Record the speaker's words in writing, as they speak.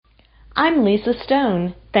I'm Lisa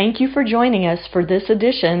Stone. Thank you for joining us for this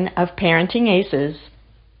edition of Parenting Aces.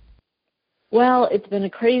 Well, it's been a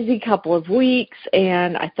crazy couple of weeks,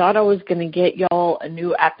 and I thought I was going to get y'all a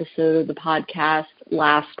new episode of the podcast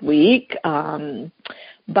last week,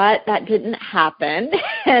 but that didn't happen.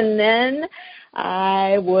 And then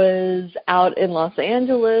I was out in Los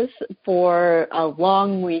Angeles for a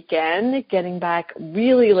long weekend, getting back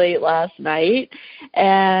really late last night.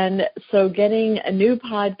 And so getting a new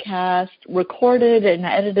podcast recorded and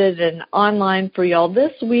edited and online for y'all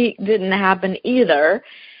this week didn't happen either.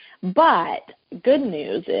 But good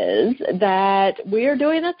news is that we are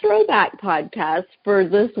doing a throwback podcast for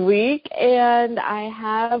this week, and I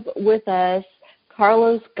have with us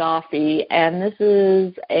Carlos Goffey, and this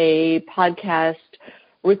is a podcast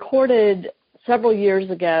recorded several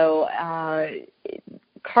years ago.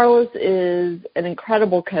 Carlos is an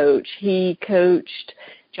incredible coach. He coached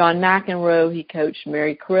John McEnroe. He coached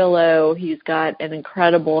Mary Carrillo. He's got an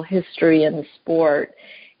incredible history in the sport.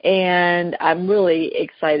 And I'm really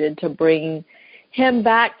excited to bring him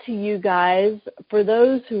back to you guys. For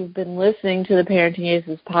those who've been listening to the Parenting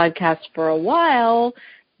Aces podcast for a while,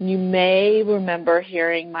 you may remember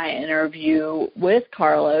hearing my interview with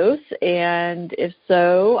Carlos. And if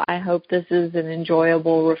so, I hope this is an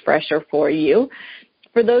enjoyable refresher for you.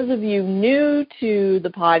 For those of you new to the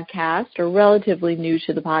podcast or relatively new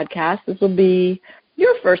to the podcast, this will be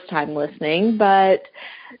your first time listening, but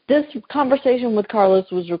this conversation with Carlos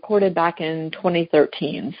was recorded back in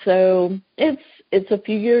 2013, so it's a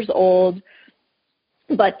few years old,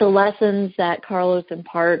 but the lessons that Carlos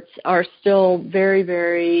imparts are still very,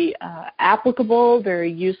 very applicable,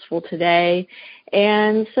 very useful today,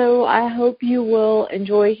 and so I hope you will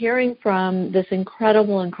enjoy hearing from this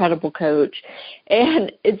incredible coach.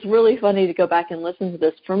 And it's really funny to go back and listen to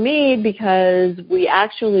this for me because we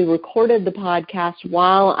actually recorded the podcast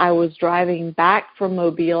while I was driving back from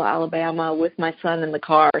Mobile, Alabama with my son in the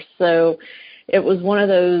car. So it was one of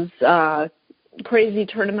those crazy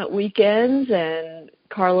tournament weekends, and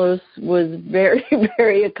Carlos was very,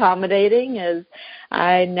 very accommodating as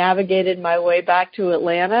I navigated my way back to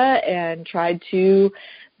Atlanta and tried to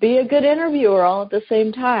be a good interviewer all at the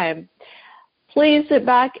same time. Please sit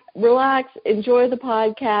back, relax, enjoy the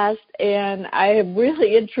podcast, and I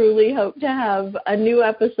really and truly hope to have a new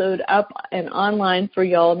episode up and online for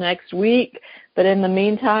y'all next week. But in the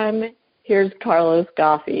meantime, here's Carlos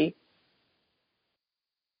Goffey.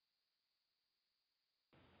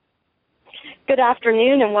 Good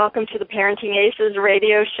afternoon and welcome to the Parenting Aces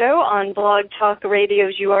radio show on Blog Talk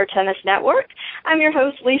Radio's UR Tennis Network. I'm your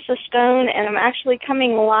host, Lisa Stone, and I'm actually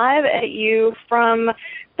coming live at you from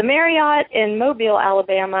the Marriott in Mobile,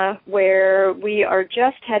 Alabama, where we are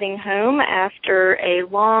just heading home after a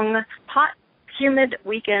long, hot, humid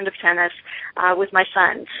weekend of tennis with my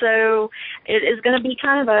son. So it is going to be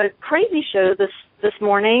kind of a crazy show this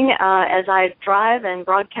morning as I drive and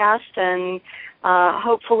broadcast and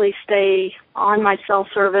hopefully stay on my cell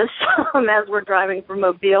service as we're driving from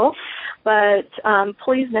Mobile. But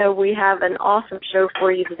please know we have an awesome show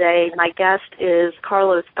for you today. My guest is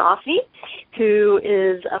Carlos Goffey, who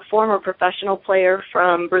is a former professional player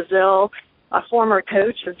from Brazil, a former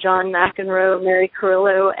coach of John McEnroe, Mary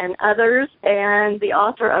Carrillo, and others, and the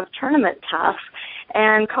author of Tournament Tough.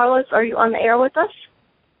 And Carlos, are you on the air with us?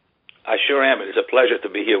 I sure am. It is a pleasure to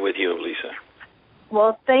be here with you, Lisa.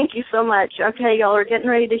 Well, thank you so much. Okay, y'all are getting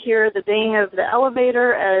ready to hear the ding of the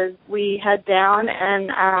elevator as we head down, and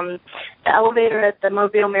the elevator at the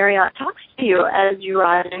Mobile Marriott talks to you as you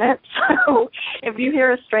ride in it. So if you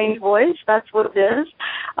hear a strange voice, that's what it is.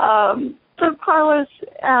 So, Carlos,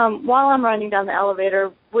 while I'm riding down the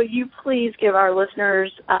elevator, will you please give our listeners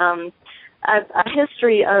a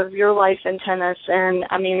history of your life in tennis? And,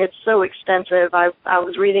 I mean, it's so extensive. I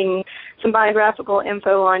was reading some biographical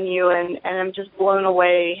info on you, and I'm just blown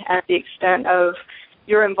away at the extent of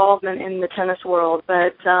your involvement in the tennis world.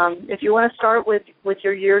 But if you want to start with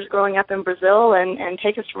your years growing up in Brazil and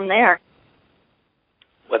take us from there.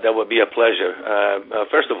 Well, that would be a pleasure.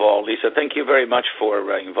 First of all, Lisa, thank you very much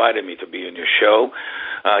for inviting me to be on your show.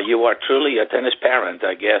 You are truly a tennis parent,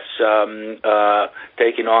 I guess,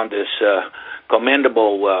 taking on this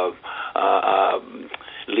commendable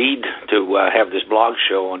lead to have this blog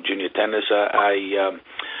show on junior tennis.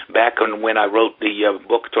 Back when I wrote the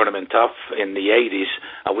book Tournament Tough in the 80s,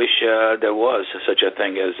 I wish there was such a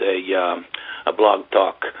thing as a blog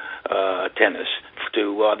talk tennis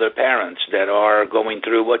to other parents that are going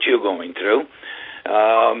through what you're going through.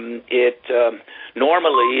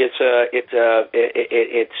 Normally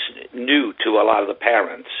it's new to a lot of the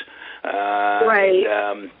parents.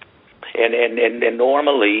 Right. And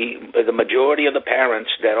normally, the majority of the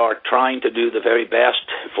parents that are trying to do the very best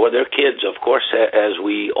for their kids, of course, as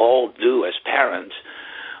we all do as parents,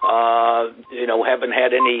 haven't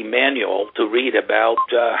had any manual to read about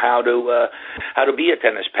how to be a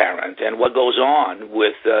tennis parent and what goes on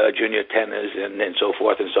with junior tennis and so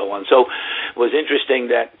forth and so on. So it was interesting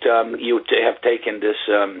that you have taken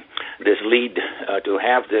this lead to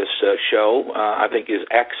have this show. I think is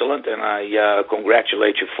excellent, and I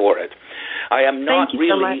congratulate you for it. I am not Thank you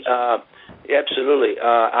really. so much. Absolutely.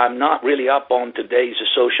 I'm not really up on today's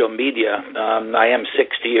social media. I am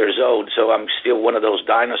 60 years old, so I'm still one of those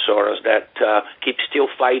dinosaurs that keep still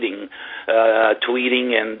fighting,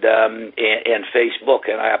 tweeting and Facebook,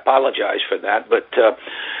 and I apologize for that, but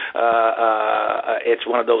it's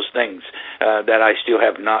one of those things that I still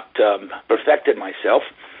have not perfected myself.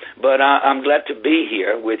 But I'm glad to be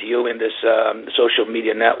here with you in this social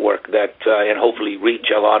media network and hopefully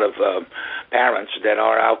reach a lot of parents that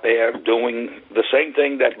are out there doing the same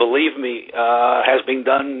thing that, believe me, has been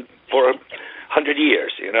done for 100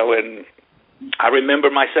 years, and I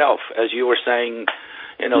remember myself, as you were saying,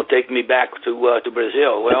 take me back to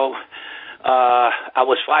Brazil. Well, I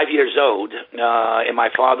was 5 years old, and my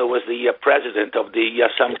father was the president of the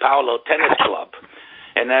São Paulo Tennis Club.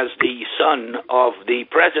 And as the son of the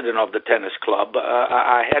president of the tennis club,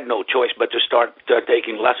 I had no choice but to start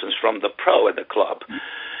taking lessons from the pro at the club.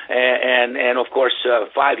 And of course,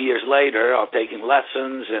 5 years later of taking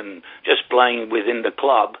lessons and just playing within the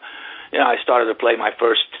club, I started to play my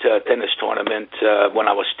first tennis tournament when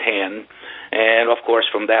I was 10. And of course,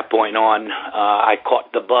 from that point on, I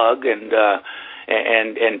caught the bug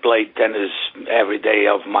and played tennis every day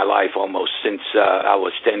of my life almost since I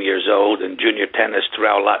was 10 years old, and junior tennis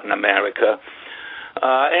throughout Latin America.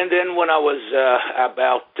 And then when I was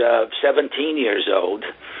about 17 years old,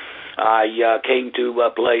 I came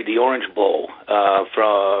to play the Orange Bowl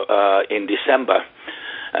in December.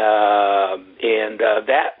 And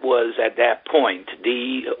that was, at that point,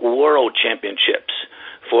 the World Championships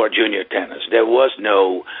for junior tennis. There was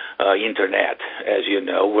no internet, as you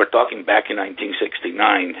know. We're talking back in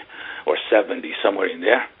 1969 or 70, somewhere in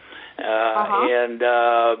there. And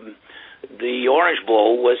the Orange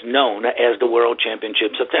Bowl was known as the World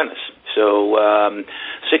Championships of Tennis. So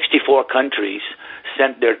 64 countries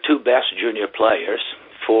sent their two best junior players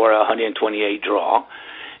for a 128 draw.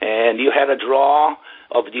 And you had a draw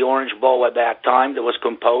of the Orange Bowl at that time that was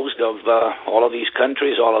composed of all of these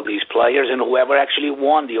countries, all of these players, and whoever actually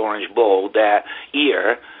won the Orange Bowl that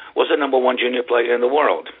year was the number one junior player in the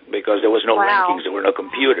world, because there was no rankings, there were no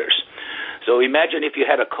computers. So imagine if you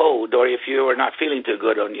had a cold, or if you were not feeling too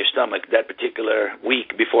good on your stomach that particular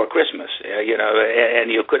week before Christmas,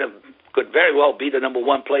 and you could very well be the number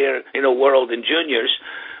one player in the world in juniors,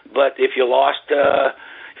 but if you lost,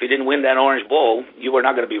 if you didn't win that Orange Bowl, you were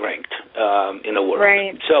not going to be ranked in the world.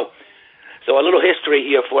 Right. So a little history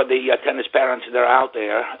here for the tennis parents that are out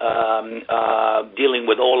there dealing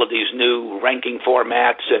with all of these new ranking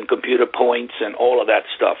formats and computer points and all of that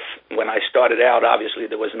stuff. When I started out, obviously,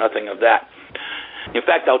 there was nothing of that. In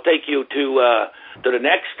fact, I'll take you to the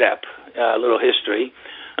next step, a little history.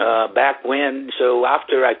 Back when, so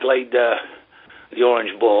after I played the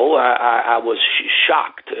Orange Bowl, I was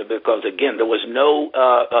shocked because, again, there was no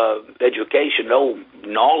education, no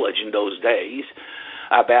knowledge in those days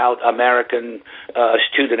about American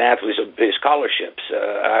student-athletes scholarships.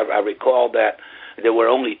 I recall that there were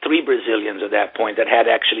only 3 Brazilians at that point that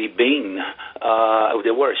had actually been,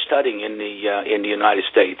 they were studying in the United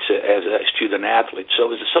States as a student-athlete.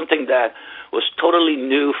 So it was something that was totally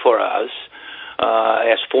new for us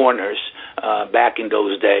as foreigners back in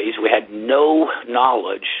those days. We had no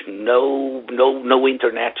knowledge, no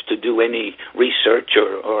internet to do any research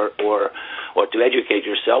or to educate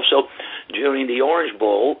yourself. So during the Orange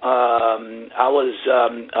Bowl, I was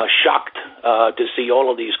shocked to see all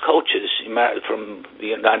of these coaches from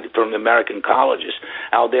the American colleges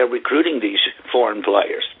out there recruiting these foreign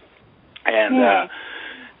players.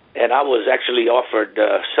 And I was actually offered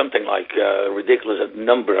something like a ridiculous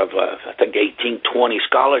number of, I think, 18, 20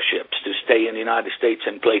 scholarships to stay in the United States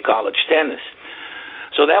and play college tennis.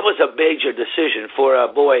 So that was a major decision for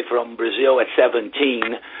a boy from Brazil at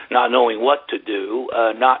 17, not knowing what to do,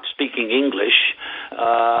 not speaking English,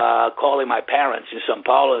 calling my parents in São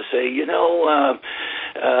Paulo and say,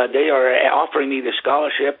 they are offering me the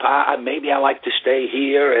scholarship. Maybe I like to stay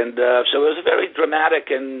here. And so it was a very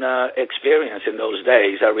dramatic experience in those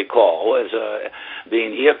days, I recall, as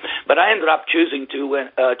being here. But I ended up choosing to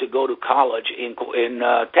go to college in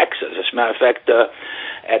Texas. As a matter of fact,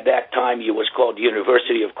 at that time, it was called the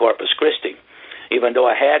University of Corpus Christi. even though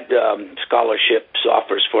I had scholarships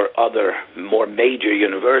offers for other more major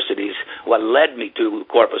universities, what led me to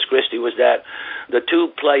Corpus Christi was that the two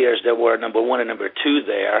players that were number one and number two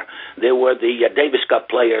there, they were the Davis Cup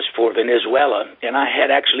players for Venezuela, and I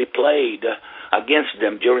had actually played against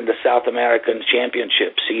them during the South American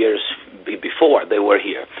Championships years before they were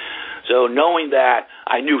here. So knowing that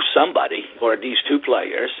I knew somebody, or these two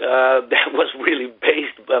players, that was really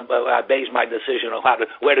I based my decision on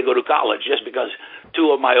where to go to college, just because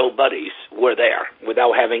two of my old buddies were there,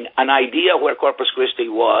 without having an idea where Corpus Christi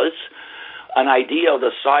was, an idea of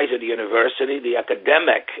the size of the university, the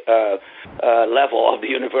academic level of the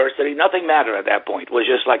university. Nothing mattered at that point. It was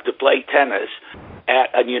just like to play tennis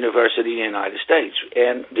at a university in the United States.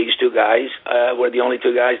 And these two guys were the only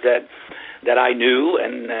two guys that I knew,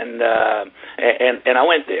 and I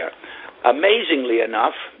went there. Amazingly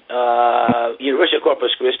enough, University of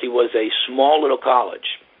Corpus Christi was a small little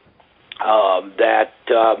college that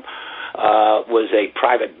was a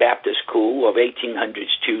private Baptist school of 1,800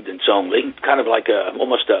 students only, kind of like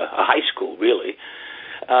almost a high school, really.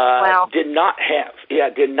 Wow. Did not have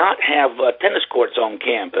tennis courts on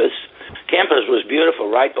campus. Campus was beautiful,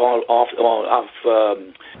 right off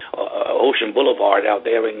Ocean Boulevard out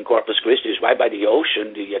there in Corpus Christi. It's right by the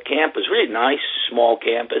ocean. The campus, really nice, small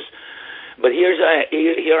campus. But here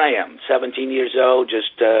I am, 17 years old,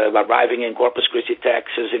 just arriving in Corpus Christi,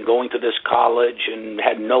 Texas, and going to this college, and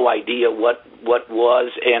had no idea what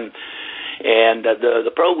was. And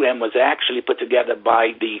the program was actually put together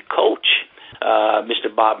by the coach, Mr.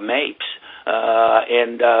 Bob Mapes.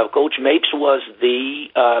 And Coach Mapes was the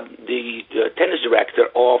tennis director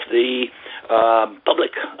of the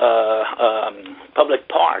public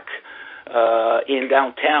park in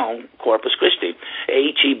downtown Corpus Christi,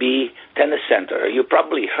 HEB Tennis Center. You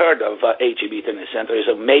probably heard of HEB Tennis Center. It's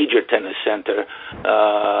a major tennis center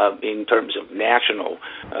in terms of national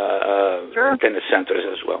Sure. tennis centers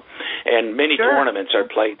as well. And many tournaments are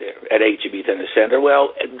played there at HEB Tennis Center.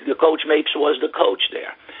 Well, the Coach Mapes was the coach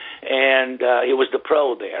there. And he was the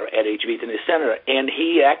pro there at HEB Tennis Center, and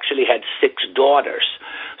he actually had 6 daughters.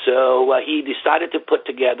 So he decided to put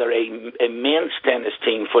together a men's tennis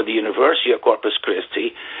team for the University of Corpus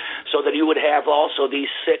Christi, so that he would have also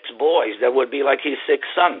these 6 boys that would be like his 6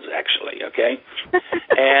 sons, actually, okay?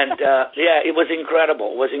 And, it was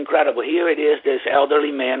incredible. It was incredible. Here it is, this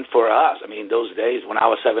elderly man for us. I mean, those days when I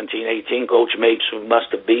was 17, 18, Coach Mapes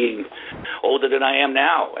must have been older than I am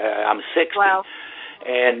now. I'm 60. Wow.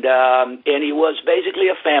 And he was basically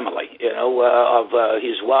a family, of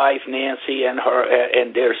his wife Nancy and her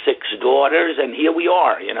and their 6 daughters, and here we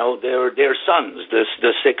are, their sons, the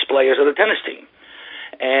 6 players of the tennis team,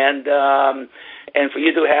 and for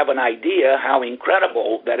you to have an idea how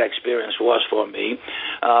incredible that experience was for me,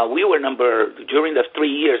 we were during the 3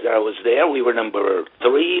 years that I was there, we were number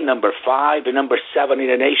 3, number 5, and number 7 in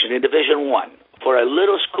the nation in Division I. For a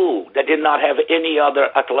little school that did not have any other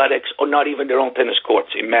athletics or not even their own tennis courts.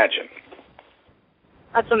 Imagine.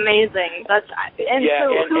 That's amazing.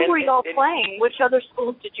 Who were you all playing? Which other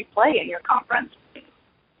schools did you play in your conference?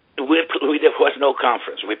 There was no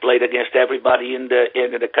conference. We played against everybody in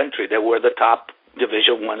the country. There were the top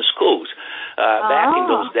Division I schools. Back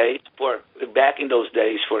in those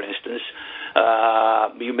days, for instance,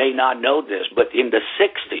 you may not know this, but in the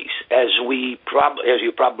 60s, as you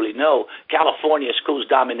probably know, California schools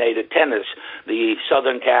dominated tennis, the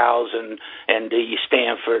Southern Cals and the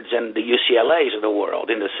Stanfords and the UCLAs of the world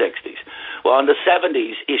in the 60s. Well, in the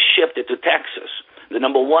 70s, it shifted to Texas. The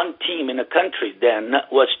number 1 team in the country then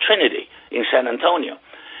was Trinity in San Antonio.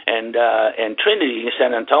 And Trinity in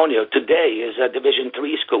San Antonio today is a Division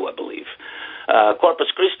III school, I believe.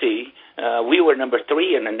 Corpus Christi, we were number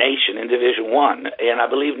 3 in the nation in Division I, and I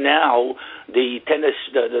believe now the tennis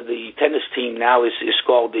team now is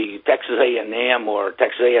called the Texas A&M or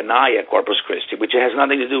Texas A&I at Corpus Christi, which has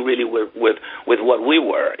nothing to do really with what we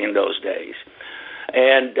were in those days.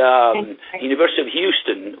 And University of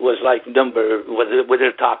Houston was with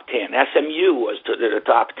the top 10. SMU was the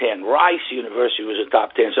top 10. Rice University was the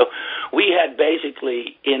top 10. So we had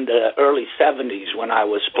basically in the early 70s when I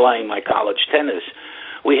was playing my college tennis,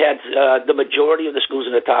 we had the majority of the schools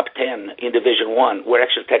in the top 10 in Division I were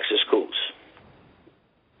actually Texas schools.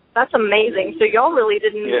 That's amazing. So y'all really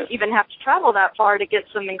didn't even have to travel that far to get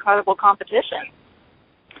some incredible competition.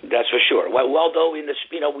 That's for sure. Well, though we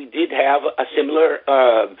did have a similar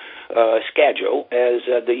schedule as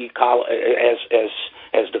the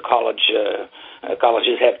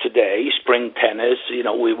colleges have today. Spring tennis,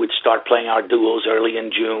 we would start playing our duels early in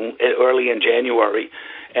January,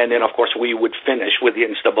 and then of course we would finish with the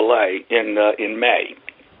NCAA in May.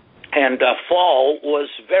 And fall was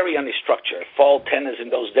very unstructured. Fall tennis in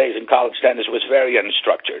those days in college tennis was very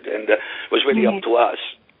unstructured, and was really up to us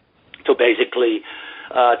to basically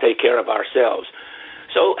take care of ourselves.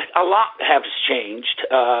 So a lot has changed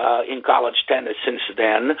in college tennis since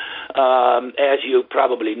then. As you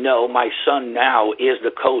probably know, my son now is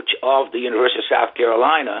the coach of the University of South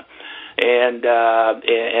Carolina, and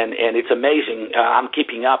it's amazing. I'm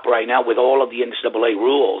keeping up right now with all of the NCAA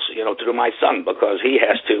rules, through my son, because he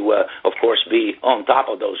has to, of course, be on top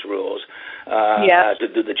of those rules to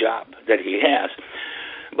do the job that he has.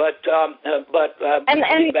 But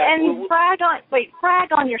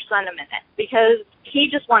brag on your son a minute, because he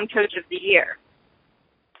just won Coach of the Year.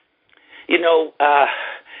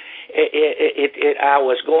 I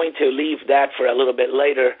was going to leave that for a little bit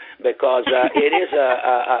later, because it is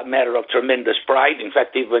a matter of tremendous pride. In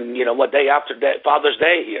fact, even what day after Father's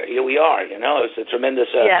Day here we are. It's a tremendous.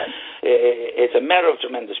 It's a matter of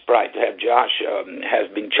tremendous pride to have Josh has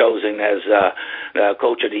been chosen as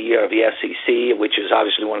Coach of the Year of the SEC, which is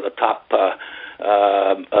obviously one of the top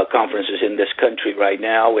conferences in this country right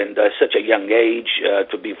now, and such a young age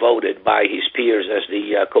to be voted by his peers as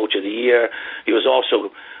the Coach of the Year. He was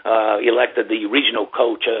also elected the regional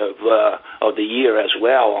coach of the year as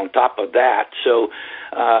well. On top of that, so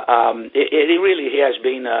it really has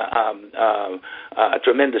been a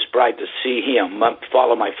tremendous pride to see him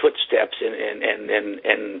follow my footsteps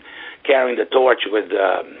and carrying the torch with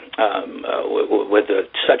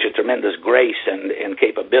such a tremendous grace and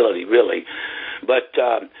capability, really. But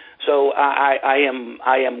so I am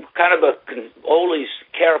kind of always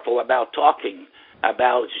careful about talking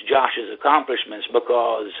about Josh's accomplishments,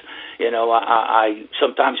 because I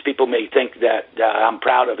sometimes people may think that I'm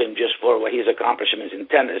proud of him just for his accomplishments in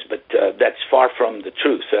tennis, but that's far from the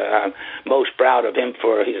truth. I'm most proud of him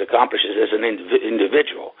for his accomplishments as an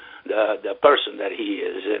individual, the person that he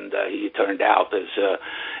is, and he turned out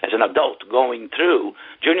as an adult going through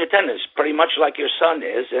junior tennis, pretty much like your son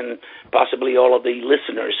is, and possibly all of the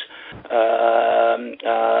listeners'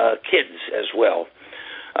 kids as well.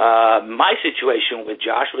 My situation with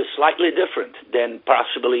Josh was slightly different than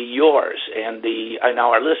possibly yours and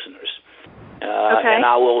our listeners. Okay. And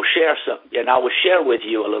I will share with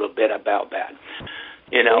you a little bit about that.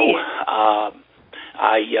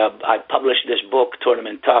 I published this book,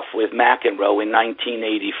 Tournament Tough, with McEnroe in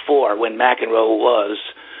 1984, when McEnroe was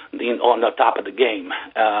on the top of the game.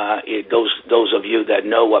 Those of you that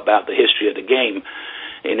know about the history of the game,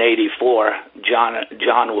 in '84,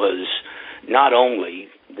 John was not only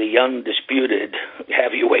the undisputed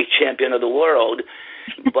heavyweight champion of the world,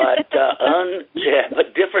 but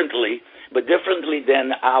differently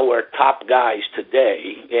than our top guys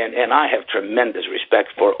today. And I have tremendous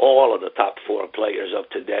respect for all of the top four players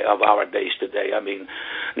of our days today. I mean,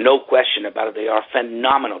 no question about it. They are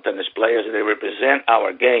phenomenal tennis players, and they represent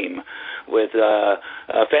our game with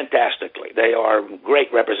fantastically. They are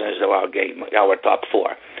great representatives of our game, our top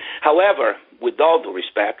four. However, with all due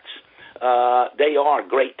respect, they are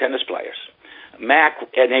great tennis players. Mac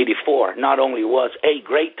in '84 not only was a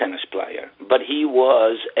great tennis player, but he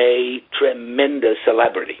was a tremendous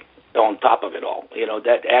celebrity on top of it all.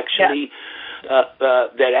 That actually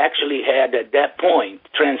had at that point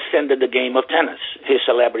transcended the game of tennis, his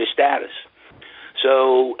celebrity status.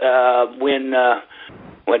 So when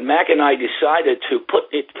Mac and I decided to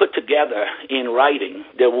put together in writing,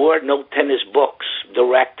 there were no tennis books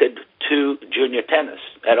directed to junior tennis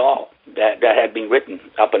at all that had been written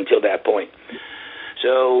up until that point.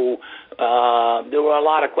 So there were a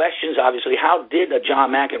lot of questions, obviously. How did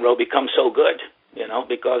John McEnroe become so good?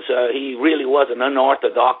 Because he really was an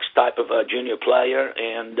unorthodox type of a junior player,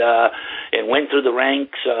 and went through the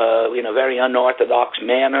ranks in a very unorthodox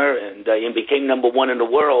manner, and he became number one in the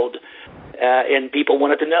world. And people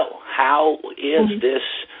wanted to know, how is this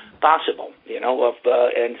possible,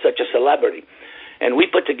 and such a celebrity? And we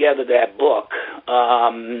put together that book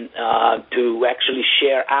to actually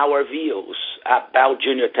share our views about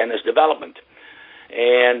junior tennis development.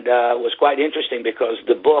 And it was quite interesting, because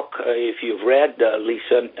the book, if you've read,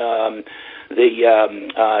 Lisa,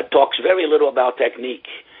 talks very little about technique.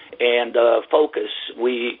 And focus,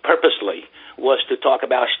 we purposely, was to talk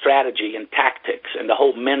about strategy and tactics and the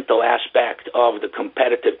whole mental aspect of the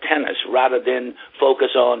competitive tennis, rather than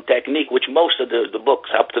focus on technique, which most of the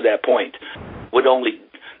books up to that point would only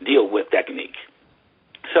deal with technique.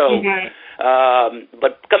 So,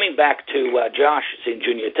 but coming back to Josh in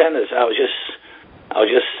junior tennis, I was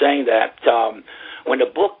just saying that when the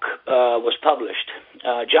book was published,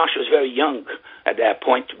 Josh was very young at that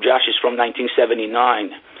point. Josh is from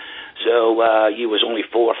 1979. So he was only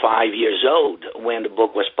 4 or 5 years old when the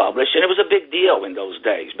book was published, and it was a big deal in those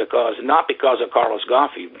days not because of Carlos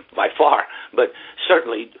Goffi by far, but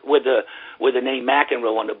certainly with the name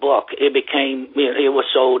McEnroe on the book, it became, it was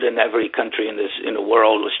sold in every country in the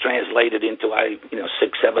world. It was translated into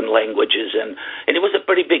 6-7 languages, and it was a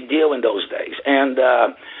pretty big deal in those days. And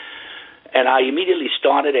I immediately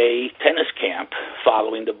started a tennis camp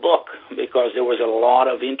following the book because there was a lot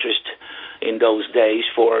of interest in those days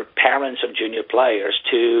for parents of junior players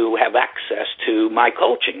to have access to my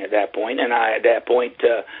coaching at that point. And at that point,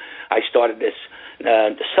 I started this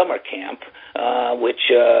summer camp, which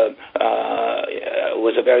was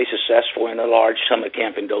a very successful and a large summer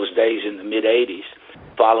camp in those days in the mid-'80s.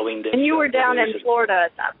 Following this, and you were down in Florida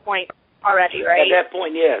at that point already, right? At that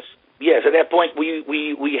point, yes. Yes, at that point we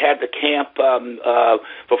had the camp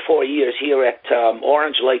for 4 years here at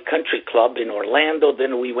Orange Lake Country Club in Orlando.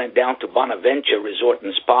 Then we went down to Bonaventure Resort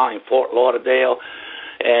and Spa in Fort Lauderdale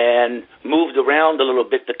and moved around a little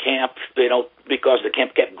bit the camp, because the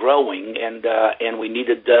camp kept growing and we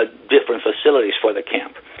needed different facilities for the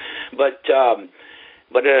camp. But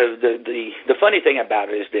the funny thing about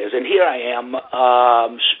it is this, and here I am,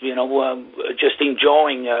 just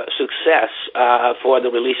enjoying success for the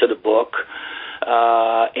release of the book,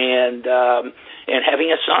 and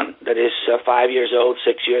having a son that is 5 years old,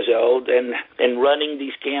 6 years old, and running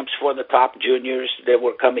these camps for the top juniors that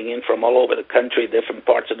were coming in from all over the country, different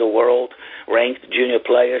parts of the world, ranked junior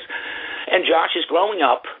players. And Josh is growing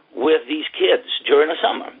up with these kids during the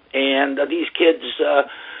summer, and these kids.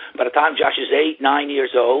 By the time Josh is 8, 9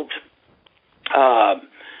 years old,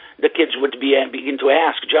 the kids would begin to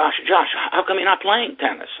ask, Josh, how come you're not playing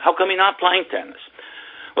tennis? How come you're not playing tennis?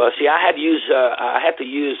 Well, see, I had to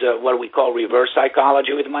use what we call reverse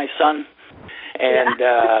psychology with my son, and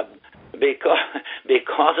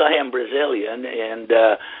because I am Brazilian and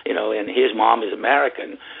and his mom is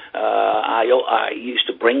American. I used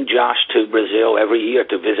to bring Josh to Brazil every year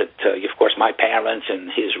to visit, of course, my parents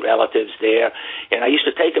and his relatives there. And I used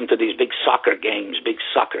to take him to these big soccer games, big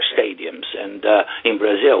soccer stadiums, and in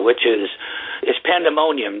Brazil, which is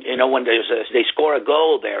pandemonium. When they score a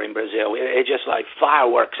goal there in Brazil, it's just like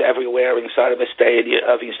fireworks everywhere inside of the stadium,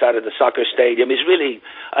 inside of the soccer stadium. It's really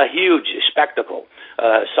a huge spectacle,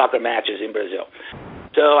 soccer matches in Brazil.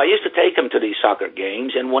 So I used to take him to these soccer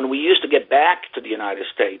games, and when we used to get back to the United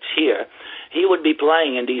States here, he would be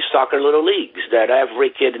playing in these soccer little leagues that every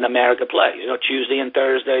kid in America plays. Tuesday and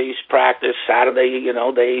Thursdays practice, Saturday,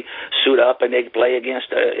 they suit up and they play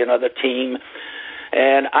against another team.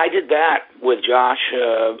 And I did that with Josh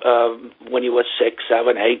when he was 6,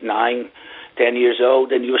 7, 8, 9, 10 years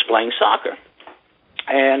old, and he was playing soccer.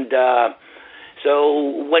 And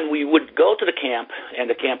so when we would go to the camp, and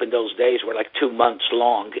the camp in those days were like 2 months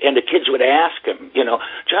long, and the kids would ask him,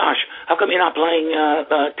 Josh, how come you're not playing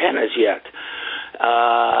tennis yet?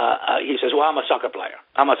 He says, well, I'm a soccer player.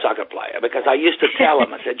 Because I used to tell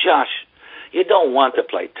him, I said, Josh, you don't want to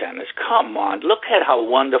play tennis. Come on, look at how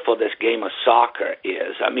wonderful this game of soccer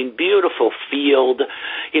is. I mean, beautiful field.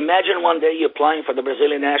 Imagine one day you're playing for the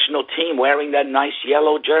Brazilian national team wearing that nice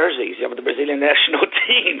yellow jerseys of the Brazilian national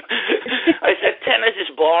team. I said, tennis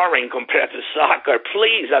is boring compared to soccer.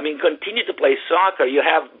 Please, continue to play soccer. You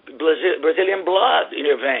have Brazilian blood in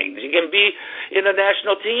your veins. You can be in the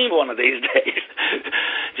national team one of these days.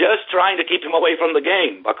 Just trying to keep him away from the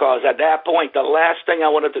game, because at that point, the last thing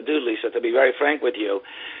I wanted to do, Lisa, to be very frank with you,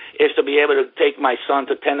 is to be able to take my son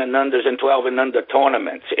to 10 and unders and 12 and under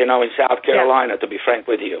tournaments, in South Carolina, to be frank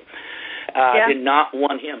with you. I did not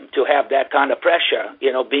want him to have that kind of pressure,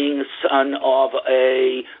 being the son of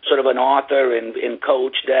a sort of an author and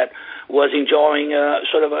coach that was enjoying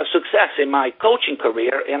sort of a success in my coaching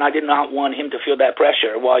career, and I did not want him to feel that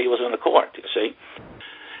pressure while he was on the court, you see.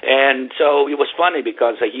 And so it was funny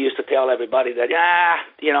because he used to tell everybody that,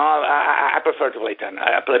 I prefer to play tennis.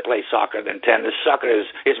 I play soccer than tennis. Soccer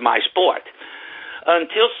is my sport.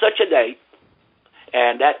 Until such a day,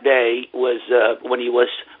 and that day was when he was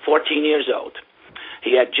 14 years old.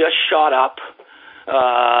 He had just shot up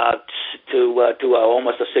to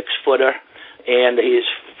almost a 6-footer, and his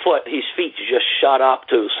feet just shot up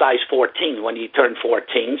to size 14 when he turned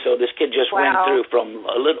 14. So this kid just went through from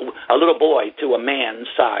a little boy to a man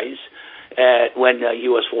size when he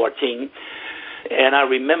was 14. And I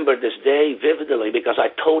remember this day vividly because I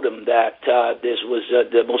told him that this was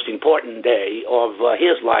the most important day of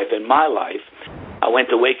his life and my life. I went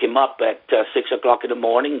to wake him up at 6 o'clock in the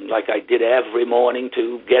morning, like I did every morning,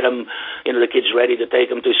 to get him, the kids ready to take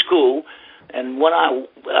him to school. And when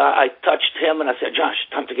I touched him and I said, Josh,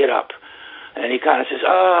 time to get up. And he kind of says,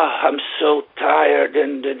 I'm so tired,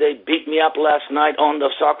 and they beat me up last night on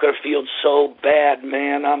the soccer field so bad,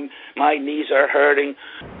 man. My knees are hurting.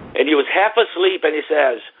 And he was half asleep, and he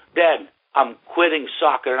says, Dad, I'm quitting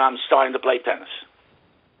soccer, and I'm starting to play tennis.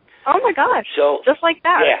 Oh, my gosh. So, just like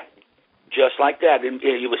that. Yeah, just like that. And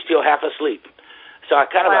he was still half asleep. So I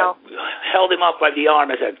kind of held him up by the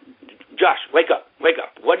arm and said, Josh, wake up.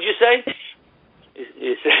 What did you say?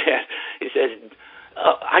 He says,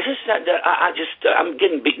 I just said that I'm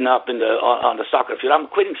getting beaten up on the soccer field. I'm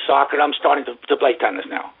quitting soccer. I'm starting to play tennis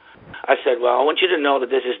now. I said, well, I want you to know that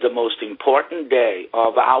this is the most important day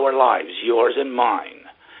of our lives, yours and mine.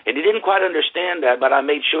 And he didn't quite understand that, but I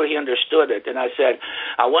made sure he understood it. And I said,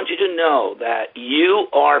 I want you to know that you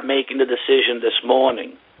are making the decision this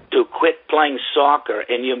morning to quit playing soccer,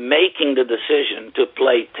 and you're making the decision to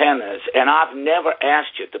play tennis. And I've never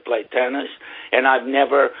asked you to play tennis, and I've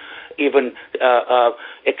never even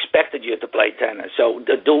expected you to play tennis. So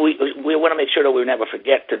we want to make sure that we never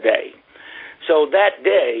forget today. So that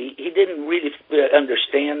day, he didn't really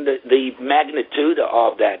understand the magnitude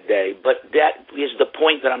of that day, but that is the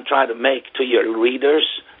point that I'm trying to make to your readers,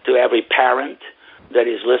 to every parent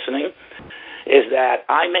that is listening, is that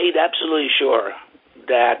I made absolutely sure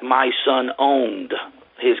that my son owned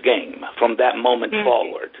his game from that moment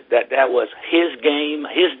forward, that was his game,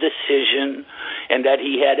 his decision, and that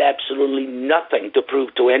he had absolutely nothing to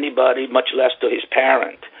prove to anybody, much less to his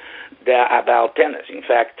parent, about tennis. In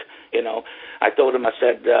fact, I told him, I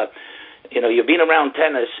said, you've been around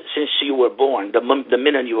tennis since you were born, the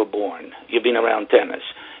minute you were born, you've been around tennis.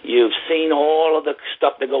 You've seen all of the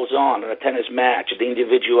stuff that goes on in a tennis match, the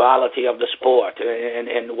individuality of the sport,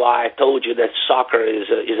 and why I told you that soccer is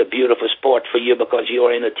a beautiful sport for you, because you're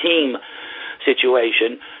in a team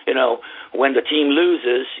situation. When the team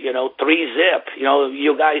loses, 3-0,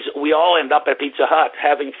 you guys, we all end up at Pizza Hut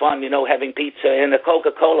having fun, having pizza and a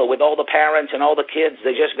Coca-Cola with all the parents and all the kids.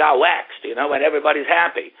 They just got waxed, and everybody's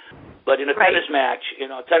happy. But in a tennis match,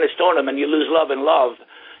 a tennis tournament, you lose love and love.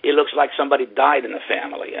 It looks like somebody died in the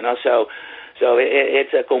family, So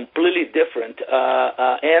it's a completely different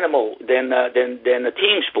animal than a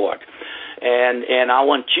team sport. And I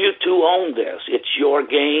want you to own this. It's your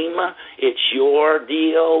game. It's your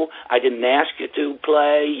deal. I didn't ask you to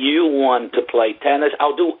play. You want to play tennis.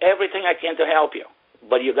 I'll do everything I can to help you.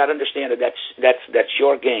 But you got to understand that that's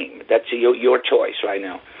your game. That's your choice right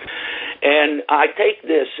now. And I take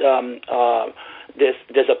this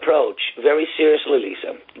approach very seriously,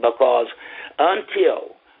 Lisa, because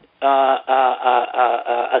until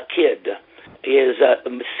a kid is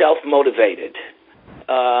self-motivated,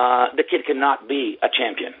 the kid cannot be a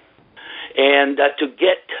champion. And to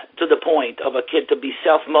get to the point of a kid to be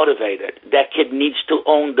self-motivated, that kid needs to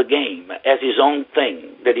own the game as his own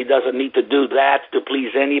thing, that he doesn't need to do that to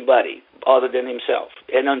please anybody other than himself.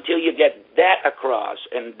 And until you get that across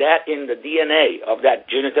and that in the DNA of that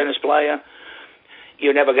junior tennis player,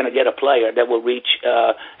 you're never going to get a player that will reach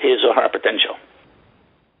his or her potential.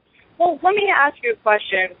 Well, let me ask you a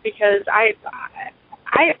question, because I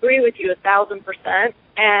agree with you 1,000%,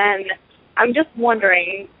 and I'm just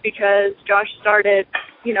wondering, because Josh started,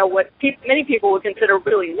 what many people would consider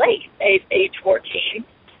really late, age 14.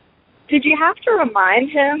 Did you have to remind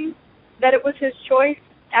him that it was his choice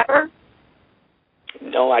ever?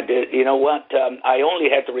 No, I did. You know what? I only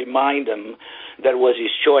had to remind him that it was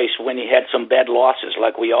his choice when he had some bad losses,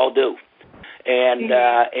 like we all do. And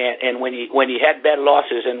and when he had bad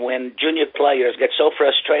losses, and when junior players get so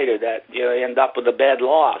frustrated that you end up with a bad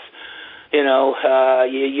loss,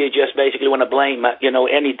 you just basically want to blame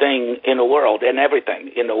anything in the world and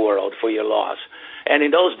everything in the world for your loss. And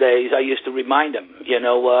in those days, I used to remind him,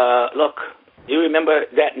 look, you remember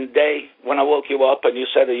that day when I woke you up and you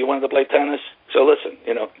said that you wanted to play tennis? So listen,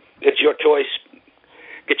 it's your choice.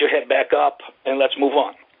 Get your head back up and let's move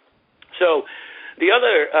on. So the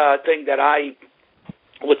other thing that I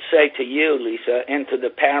would say to you, Lisa, and to the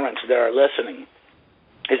parents that are listening,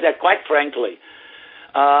 is that quite frankly,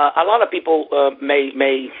 a lot of people may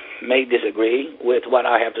disagree with what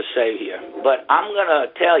I have to say here, but I'm going to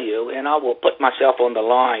tell you, and I will put myself on the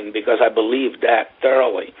line because I believe that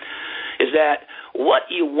thoroughly, is that what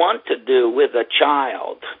you want to do with a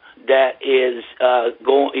child that is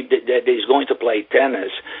going to play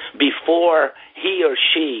tennis before he or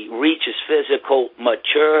she reaches physical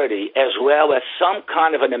maturity, as well as some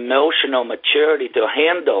kind of an emotional maturity to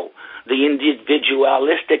handle the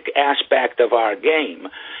individualistic aspect of our game.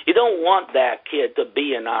 You don't want that kid to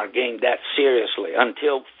be in our game that seriously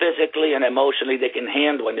until physically and emotionally they can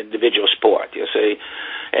handle an individual sport, you see.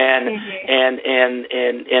 And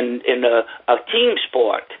in a team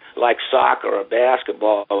sport, like soccer or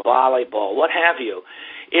basketball or volleyball, what have you.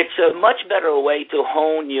 It's a much better way to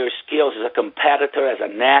hone your skills as a competitor, as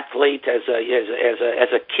an athlete, as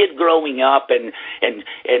a kid growing up and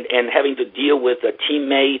having to deal with the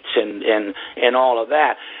teammates and all of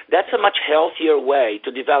that. That's a much healthier way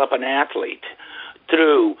to develop an athlete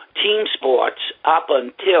through team sports up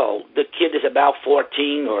until the kid is about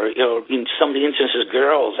 14, or in some instances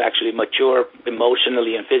girls actually mature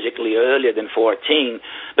emotionally and physically earlier than 14,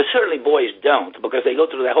 but certainly boys don't, because they go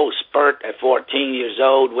through that whole spurt at 14 years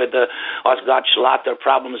old with the Osgood-Schlatter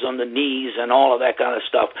problems on the knees and all of that kind of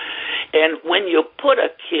stuff. And when you put a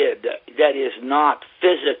kid that is not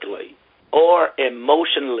physically or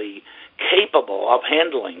emotionally capable of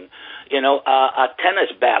handling, a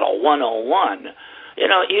tennis battle one-on-one,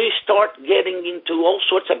 you start getting into all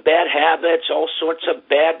sorts of bad habits, all sorts of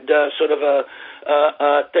bad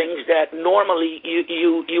things that normally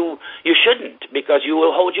you shouldn't, because you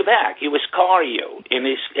will hold you back. It will scar you, and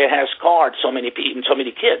it has scarred so many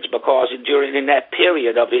kids, because in that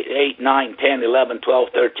period of 8, 9, 10, 11, 12,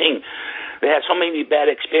 13, they have so many bad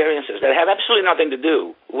experiences that have absolutely nothing to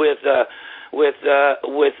do with the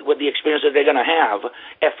experience that they're going to have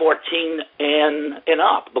at 14 and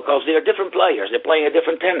up, because they're different players. They're playing a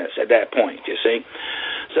different tennis at that point, you see.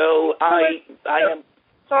 So I am...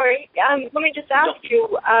 Sorry, let me just ask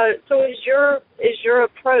you, so is your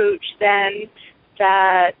approach then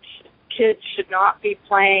that kids should not be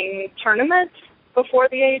playing tournaments before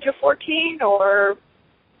the age of 14, or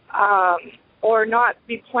not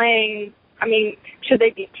be playing... I mean, should they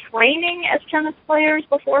be training as tennis players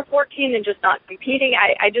before 14 and just not competing?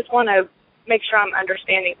 I just want to make sure I'm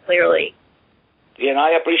understanding clearly. And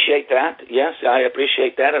I appreciate that. Yes, I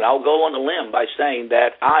appreciate that. And I'll go on a limb by saying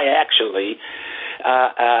that I actually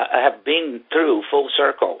have been through full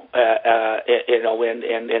circle, and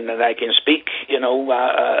I can speak,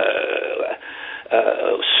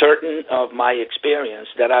 certain of my experience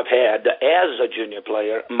that I've had as a junior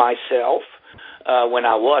player myself, when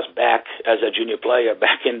I was back as a junior player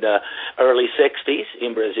back in the early 60s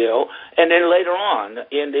in Brazil, and then later on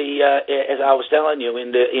in the as I was telling you,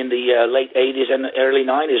 in the late 80s and early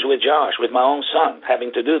 90s with Josh, with my own son,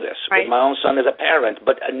 having to do this with my own son as a parent,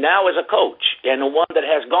 but now as a coach and one that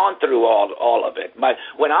has gone through all of it.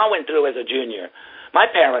 When I went through as a junior, my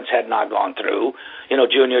parents had not gone through,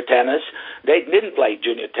 junior tennis. They didn't play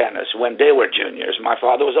junior tennis when they were juniors. My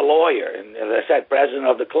father was a lawyer, and as I said, president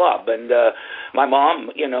of the club. And my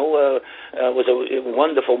mom, was a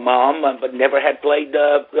wonderful mom, but never had played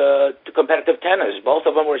competitive tennis. Both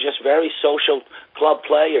of them were just very social club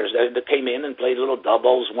players that came in and played little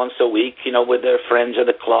doubles once a week, with their friends at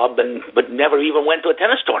the club, but never even went to a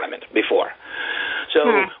tennis tournament before. So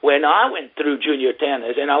when I went through junior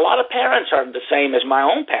tennis, and a lot of parents are the same as my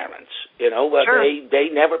own parents, they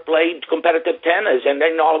never played competitive tennis, and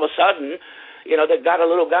then all of a sudden, they've got a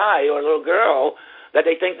little guy or a little girl that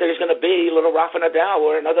they think there's going to be a little Rafa Nadal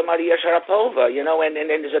or another Maria Sharapova, and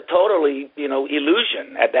there's a totally,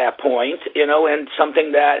 illusion at that point, and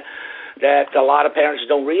something that a lot of parents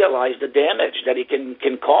don't realize the damage that it can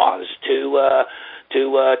cause to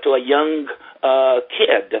a young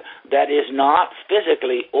kid that is not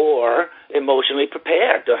physically or emotionally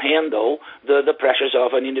prepared to handle the pressures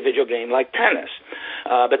of an individual game like tennis,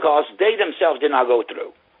 because they themselves did not go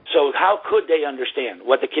through. So how could they understand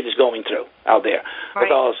what the kid is going through out there? Right.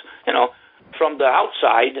 Because, from the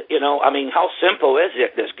outside, how simple is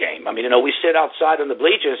it, this game? We sit outside on the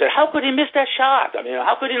bleachers and say, how could he miss that shot?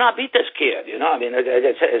 How could he not beat this kid?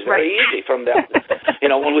 It's very easy from that.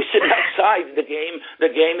 When we sit outside, the game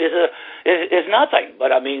is nothing.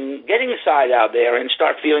 But, getting inside out there and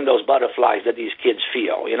start feeling those butterflies that these kids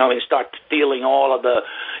feel, and start feeling all of the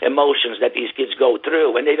emotions that these kids go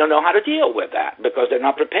through, and they don't know how to deal with that because they're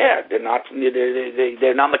not prepared. They're not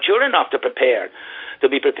mature enough to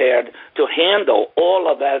be prepared to handle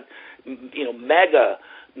all of that, mega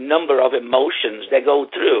number of emotions that go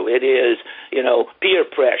through. It is, peer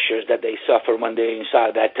pressures that they suffer when they're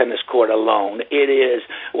inside that tennis court alone. It is,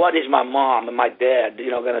 what is my mom and my dad,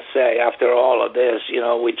 going to say after all of this?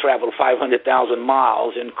 We traveled 500,000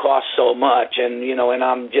 miles and cost so much, and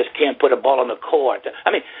I just can't put a ball on the court.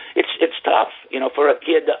 It's tough, for a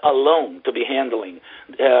kid alone to be handling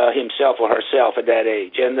himself or herself at that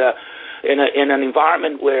age. And in an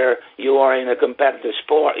environment where you are in a competitive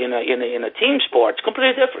sport, in a team sport, it's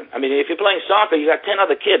completely different. If you're playing soccer, you got 10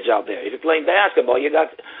 other kids out there. If you're playing basketball, you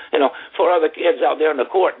got 4 other kids out there on the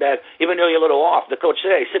court that, even though you're a little off, the coach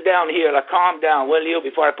says, hey, sit down here, calm down, will you,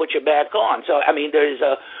 before I put you back on. So there is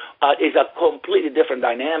a completely different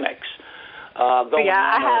dynamics going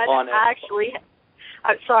on.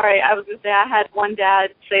 I'm sorry, I was going to say I had one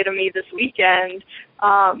dad say to me this weekend,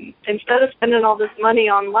 instead of spending all this money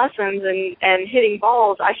on lessons and hitting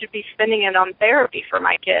balls, I should be spending it on therapy for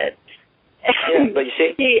my kid. Yeah, but you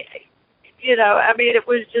see,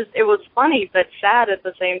 it was funny but sad at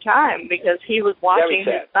the same time, because he was watching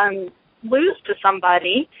his son lose to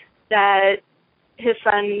somebody that his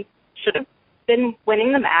son should have been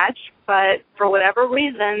winning the match, but for whatever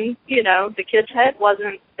reason, the kid's head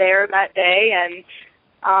wasn't there that day, and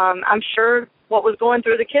I'm sure what was going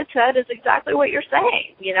through the kid's head is exactly what you're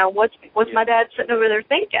saying. What's my dad sitting over there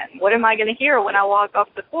thinking? What am I going to hear when I walk off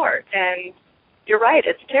the court? And you're right,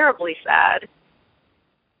 it's terribly sad.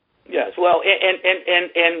 Yes, well,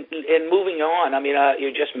 and moving on, I mean,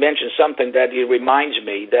 you just mentioned something that it reminds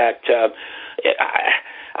me that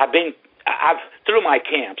I've through my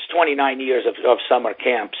camps, 29 years of summer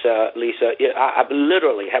camps, Lisa, I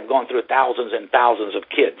literally have gone through thousands and thousands of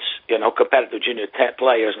kids, competitive junior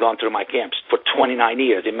players gone through my camps for 29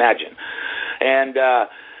 years, imagine.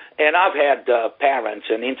 And I've had parents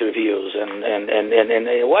and interviews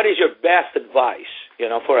and what is your best advice,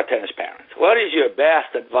 for a tennis parent? What is your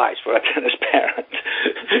best advice for a tennis parent?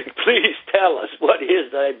 Please tell us, what is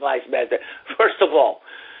the advice, Master? First of all,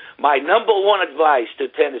 my number one advice to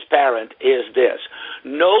tennis parent is this: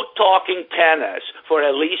 no talking tennis for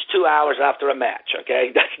at least 2 hours after a match,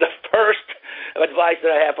 okay? That's the first advice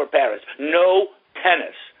that I have for parents. No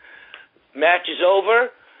tennis. Match is over.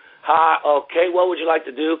 Okay, what would you like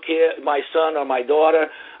to do, kid, my son or my daughter?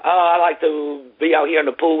 I like to be out here in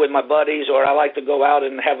the pool with my buddies, or I like to go out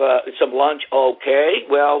and have some lunch. Okay,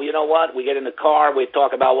 well, you know what? We get in the car, we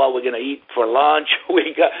talk about what we're going to eat for lunch.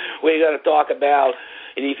 We got to talk about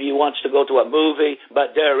if he wants to go to a movie,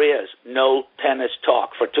 but there is no tennis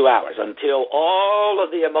talk for 2 hours until all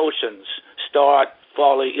of the emotions start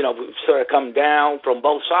falling, sort of come down from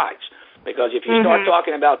both sides. Because if you start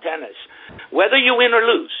talking about tennis, whether you win or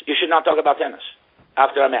lose, you should not talk about tennis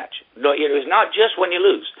after a match. No, it is not just when you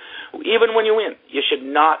lose. Even when you win, you should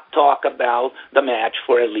not talk about the match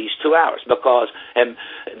for at least 2 hours, because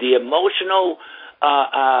the emotional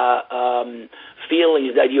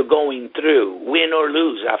feelings that you're going through, win or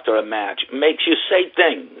lose after a match, makes you say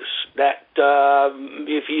things that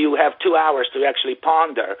if you have 2 hours to actually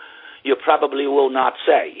ponder, you probably will not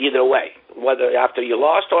say either way, whether after you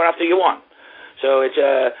lost or after you won. So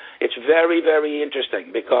it's very, very interesting,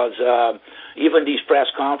 because even these press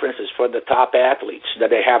conferences for the top athletes that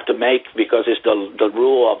they have to make, because it's the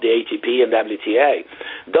rule of the ATP and WTA,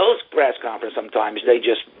 those press conferences sometimes they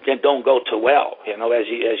don't go too well, as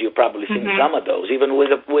you've probably seen some of those, even with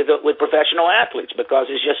professional athletes, because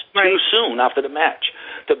it's just too soon after the match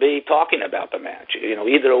to be talking about the match,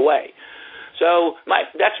 either way. So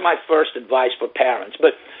that's my first advice for parents.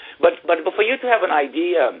 But for you to have an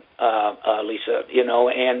idea, Lisa,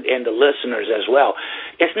 and the listeners as well,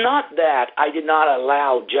 it's not that I did not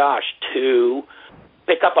allow Josh to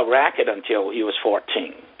pick up a racket until he was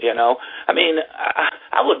 14. I mean,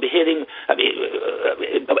 I would be hitting. I mean,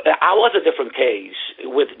 I was a different case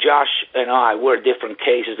with Josh and I. Were different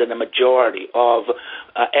cases than the majority of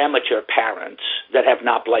amateur parents that have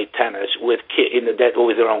not played tennis with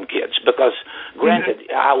with their own kids. Because, granted,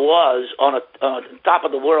 I was on top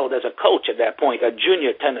of the world as a coach at that point, a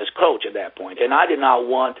junior tennis coach at that point, and I did not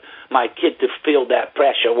want my kid to feel that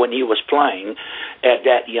pressure when he was playing at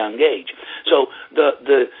that young age. So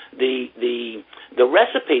the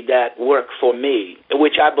recipe that worked for me,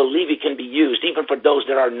 which I believe it can be used even for those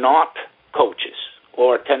that are not coaches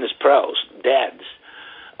or tennis pros, dads,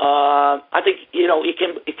 I think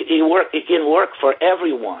it can work for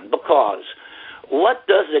everyone, because what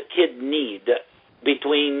does a kid need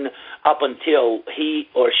between up until he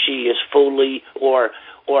or she is fully or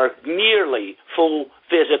nearly full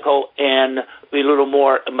physical and a little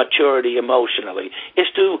more maturity emotionally, is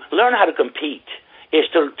to learn how to compete, is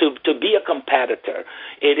to be a competitor.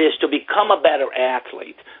 It is to become a better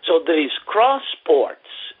athlete. So these cross sports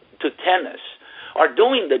to tennis are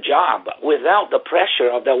doing the job without the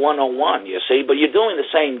pressure of the one-on-one, you see, but you're doing the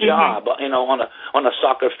same job, on a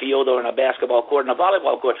soccer field or on a basketball court and a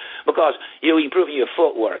volleyball court, because you're improving your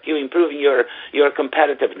footwork, you're improving your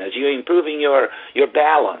competitiveness, you're improving your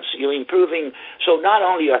balance, you're improving, so not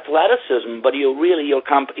only your athleticism, but your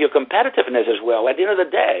competitiveness as well. At the end of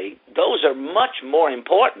the day, those are much more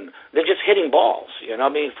important than just hitting balls, I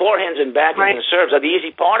mean, forehands and backhands and serves are the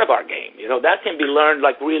easy part of our game, that can be learned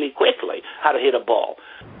like really quickly, how to hit a ball.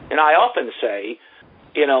 And I often say,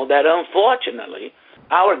 that unfortunately,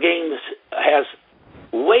 our game has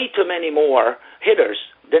way too many more hitters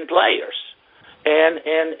than players.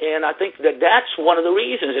 And I think that's one of the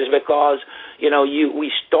reasons is because,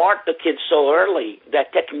 we start the kids so early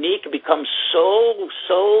that technique becomes so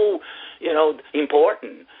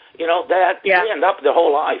important, that we end up the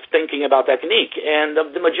whole life thinking about technique. And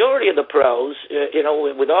the majority of the pros,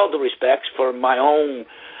 with all the respects for my own,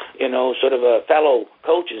 sort of fellow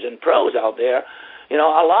coaches and pros out there,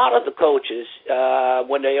 a lot of the coaches,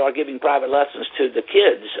 when they are giving private lessons to the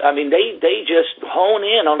kids, I mean, they just hone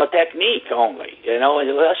in on the technique only, and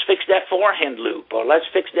let's fix that forehand loop, or let's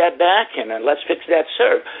fix that backhand, and let's fix that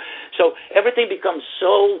serve. So everything becomes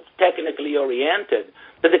so technically oriented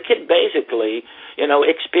that the kid basically,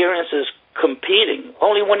 experiences competing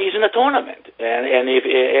only when he's in a tournament, and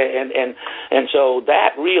so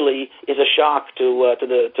that really is a shock to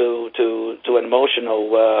an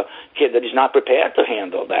emotional kid that is not prepared to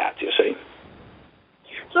handle that. You see.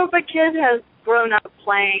 So if a kid has grown up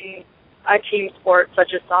playing a team sport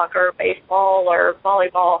such as soccer, baseball, or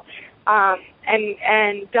volleyball,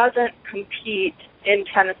 and doesn't compete in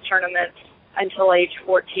tennis tournaments until age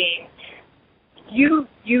 14, you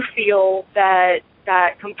feel that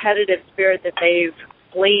competitive spirit that they've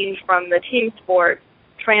gleaned from the team sport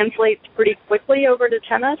translates pretty quickly over to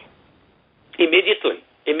tennis?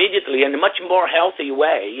 Immediately, in a much more healthy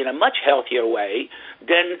way, in a much healthier way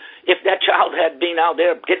than if that child had been out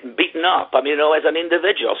there getting beaten up, as an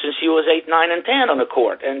individual since he was 8, 9, and 10 on the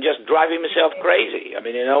court and just driving himself crazy, and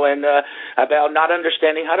about not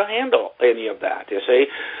understanding how to handle any of that, you see.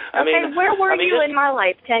 Where were you in my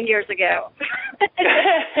life 10 years ago?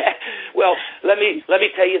 Well, let me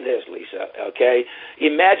tell you this, Lisa, okay?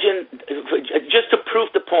 Imagine, just to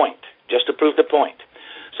prove the point.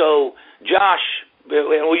 So, Josh,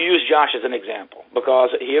 we use Josh as an example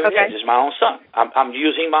because here it is my own son. I'm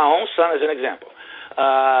using my own son as an example.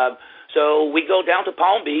 So we go down to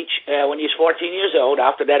Palm Beach when he's 14 years old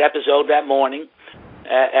after that episode that morning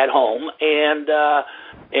at home, and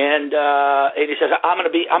he says, I'm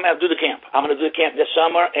going to do the camp. I'm going to do the camp this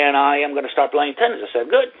summer, and I am going to start playing tennis. I said,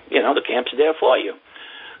 good. The camp's there for you.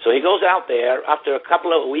 So he goes out there after a couple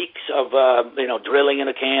of weeks of drilling in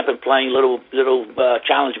the camp and playing little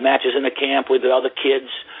challenge matches in the camp with the other kids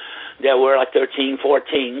that were like 13,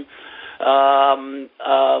 14.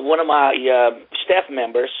 One of my staff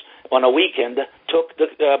members on a weekend took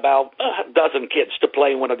about a dozen kids to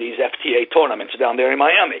play one of these FTA tournaments down there in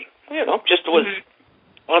Miami. Just was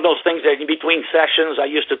one of those things that in between sessions I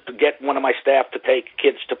used to get one of my staff to take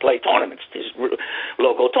kids to play tournaments, these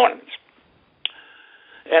local tournaments.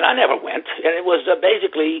 And I never went, and it was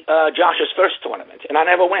basically Josh's first tournament, and I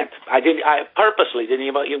never went. I purposely didn't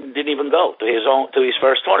even go to his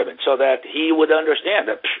first tournament, so that he would understand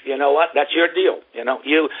that that's your deal.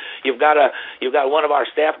 You've got one of our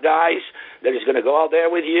staff guys that is going to go out there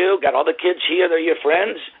with you. Got all the kids here; they're your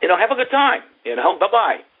friends. Have a good time. Bye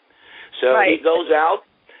bye. So He goes out,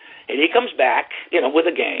 and he comes back, with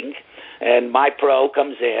a gang. And my pro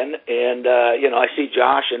comes in, and, I see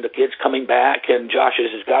Josh and the kids coming back, and Josh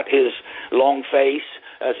has got his long face.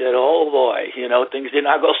 I said, oh, boy, things did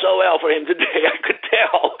not go so well for him today, I could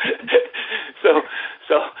tell.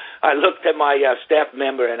 So I looked at my staff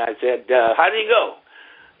member, and I said, how did he go?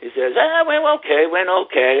 He says, went okay.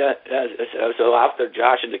 So after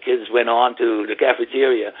Josh and the kids went on to the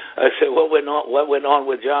cafeteria, I said, what went on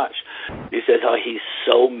with Josh? He says, he's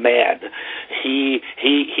so mad. He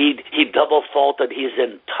double faulted his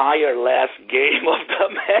entire last game of the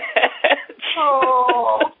match.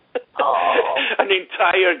 Oh. An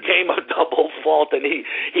entire game of double fault, and he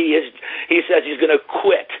says he's going to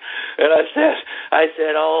quit. And I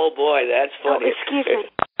said, oh boy, that's funny. Excuse me.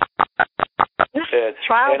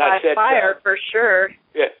 Trial by fire for sure.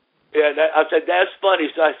 Yeah. I said, that's funny.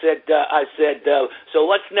 So I said, so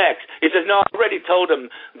what's next? He says, no, I already told him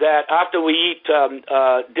that after we eat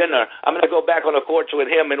dinner, I'm going to go back on the courts with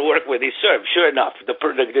him and work with his serve. Sure enough,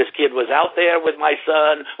 this kid was out there with my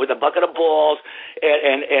son with a bucket of balls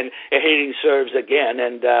and hitting serves again.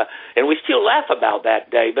 And we still laugh about that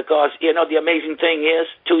day because, the amazing thing is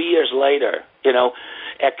 2 years later,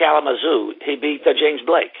 at Kalamazoo, he beat James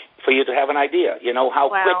Blake. For you to have an idea, how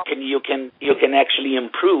quick you can actually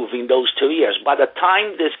improve in those 2 years. By the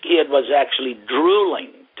time this kid was actually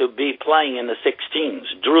drooling to be playing in the 16s,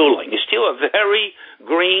 he's still a very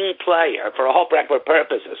green player for all practical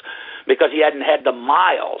purposes because he hadn't had the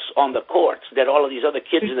miles on the courts that all of these other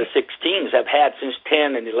kids in the 16s have had since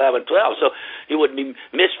 10 and 11, 12. So he would be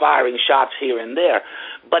misfiring shots here and there.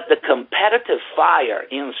 But the competitive fire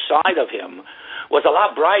inside of him was a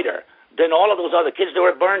lot brighter than all of those other kids that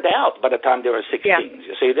were burned out by the time they were 16. Yeah.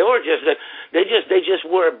 You see, they just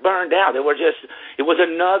were burned out. It was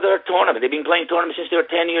another tournament. They've been playing tournaments since they were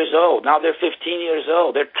 10 years old. Now they're 15 years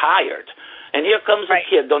old. They're tired. And here comes a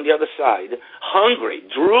kid on the other side, hungry,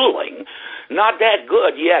 drooling, not that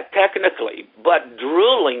good yet technically, but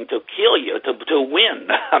drooling to kill you, to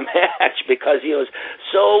win a match because he was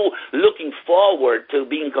so looking forward to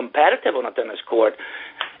being competitive on a tennis court.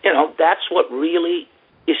 You know, that's what really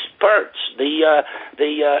spurts the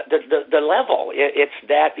level. It's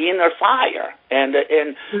that inner fire. And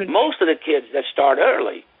most of the kids that start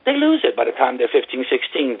early, they lose it by the time they're 15,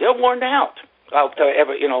 16. They're worn out.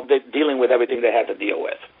 Dealing with everything they had to deal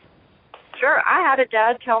with. Sure. I had a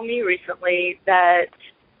dad tell me recently that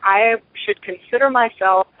I should consider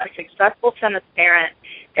myself a successful tennis parent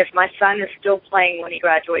if my son is still playing when he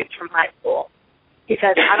graduates from high school. He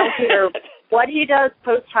said, I don't care what he does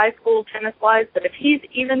post-high school tennis-wise, but if he's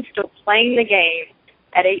even still playing the game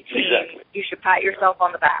at 18, you should pat yourself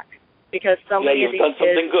on the back because so many of these kids...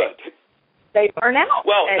 something good. They burn out.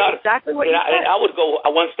 Well, exactly what you said. I would go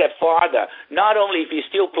one step farther. Not only if he's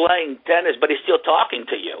still playing tennis, but he's still talking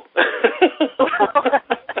to you.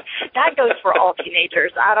 That goes for all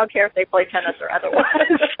teenagers. I don't care if they play tennis or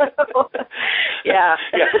otherwise. Yeah.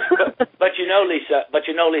 But you know, Lisa.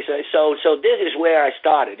 So this is where I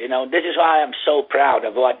started. You know, this is why I'm so proud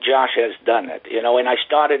of what Josh has done. You know, and I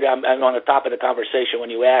started on the top of the conversation when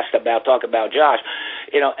you asked talk about Josh.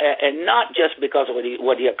 You know, and not just because of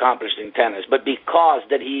what he accomplished in tennis, but because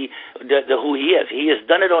that who he is. He has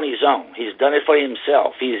done it on his own. He's done it for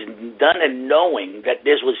himself. He's done it knowing that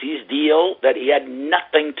this was his deal, that he had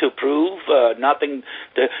nothing to prove,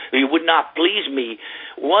 he would not please me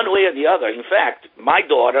one way or the other. In fact, my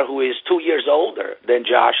daughter, who is 2 years older than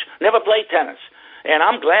Josh, never played tennis. And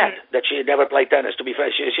I'm glad that she never played tennis. To be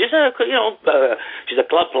fair, she's a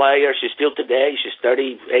club player. She's still today. She's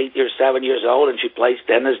 38 or 7 years old, and she plays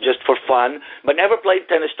tennis just for fun, but never played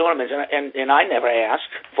tennis tournaments. And I never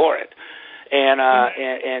asked for it.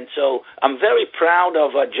 And so I'm very proud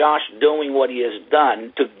of Josh doing what he has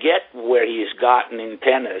done to get where he has gotten in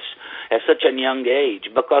tennis at such a young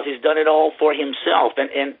age, because he's done it all for himself.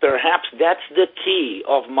 And perhaps that's the key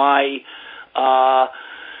of my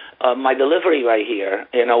delivery right here,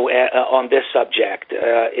 you know, on this subject,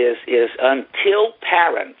 is until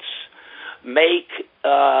parents make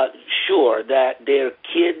sure that their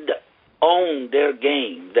kid own their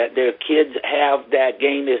game, that their kids have that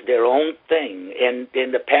game as their own thing, and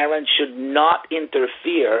the parents should not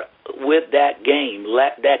interfere with that game.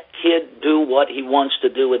 Let that kid do what he wants to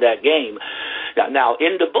do with that game. Now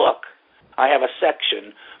in the book, I have a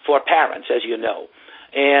section for parents, as you know,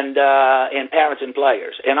 and parents and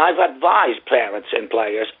players. And I've advised parents and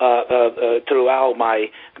players throughout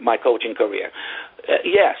my coaching career.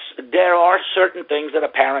 Yes, there are certain things that a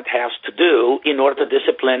parent has to do in order to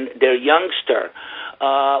discipline their youngster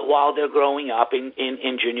while they're growing up in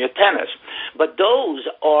junior tennis. But those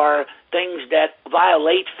are things that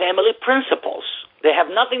violate family principles. They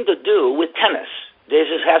have nothing to do with tennis. This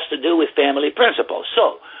has to do with family principles.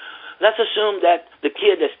 So let's assume that the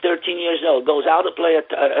kid that's 13 years old goes out to play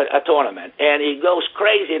a tournament, and he goes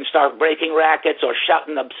crazy and starts breaking rackets or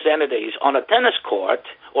shouting obscenities on a tennis court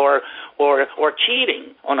or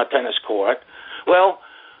cheating on a tennis court. Well,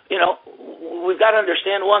 you know, we've got to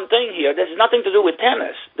understand one thing here. This has nothing to do with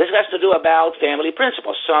tennis. This has to do about family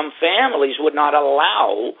principles. Some families would not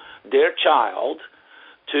allow their child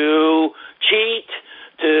to cheat,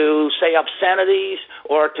 to say obscenities,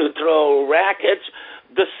 or to throw rackets,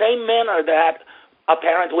 the same manner that a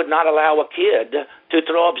parent would not allow a kid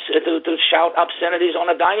to shout obscenities on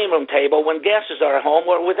a dining room table when guests are at home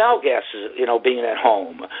or without guests, you know, being at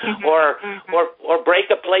home, or break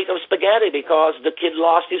a plate of spaghetti because the kid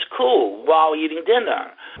lost his cool while eating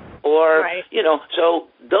dinner, or you know. So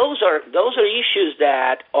those are issues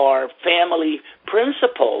that are family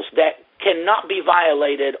principles that cannot be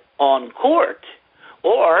violated on court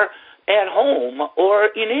or at home or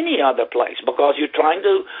in any other place, because you're trying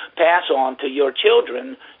to pass on to your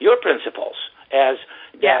children your principles as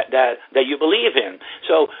that you believe in.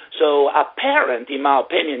 So a parent, in my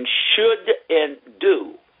opinion, should and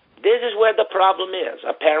do. This is where the problem is.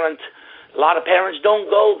 A lot of parents don't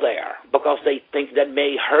go there because they think that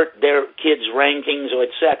may hurt their kids' rankings or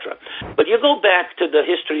etc. But you go back to the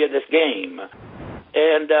history of this game,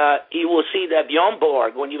 and you will see that Bjorn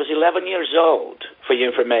Borg, when he was 11 years old, for your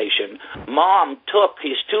information, Mom took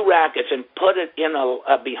his two rackets and put it in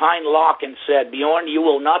a behind lock and said, Bjorn, you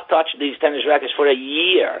will not touch these tennis rackets for a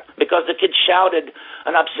year, because the kid shouted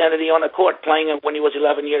an obscenity on the court playing when he was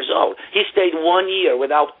 11 years old. He stayed 1 year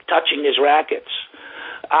without touching his rackets.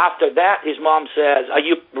 after that, his mom says, "Are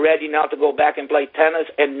you ready now to go back and play tennis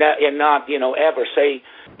and not ever say,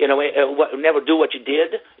 never do what you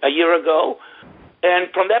did a year ago?" And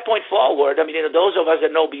from that point forward, I mean, those of us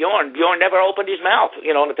that know Bjorn never opened his mouth,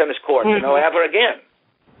 on the tennis court, ever again.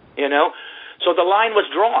 So the line was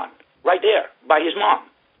drawn right there by his mom.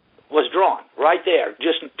 Was drawn right there,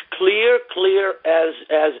 just clear as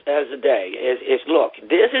the day. It's look,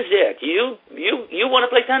 this is it. You want to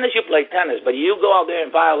play tennis, you play tennis, but you go out there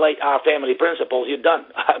and violate our family principles, you're done.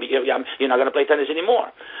 You're not going to play tennis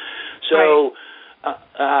anymore. So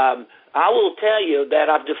I will tell you that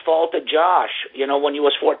I've defaulted Josh. When he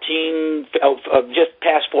was 14, just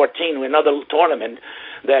past 14, in another tournament,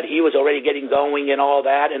 that he was already getting going and all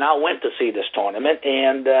that, and I went to see this tournament,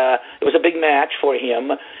 and it was a big match for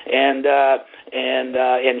him, and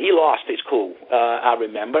he lost his cool, I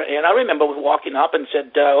remember, and I remember walking up and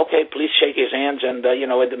said, okay, please shake his hands, and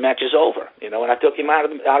the match is over, and I took him out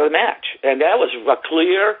of the match, and that was a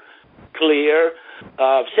clear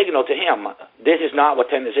signal to him. This is not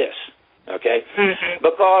what tennis is, okay? Mm-hmm.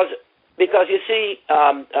 Because you see,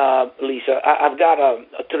 Lisa, I've got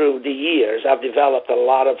through the years, I've developed a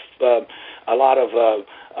lot of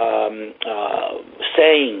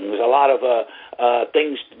sayings, a lot of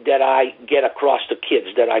things that I get across to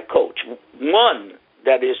kids that I coach. One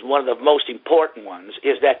that is one of the most important ones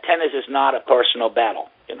is that tennis is not a personal battle.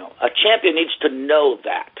 A champion needs to know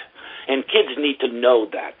that, and kids need to know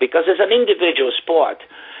that, because as an individual sport,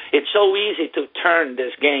 it's so easy to turn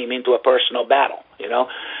this game into a personal battle.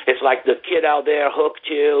 It's like the kid out there hooked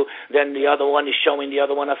you, then the other one is showing the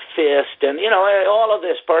other one a fist, and all of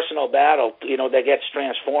this personal battle, that gets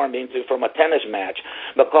transformed from a tennis match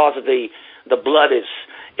because the blood is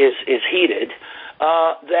heated.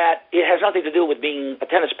 That it has nothing to do with being a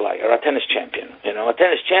tennis player or a tennis champion. A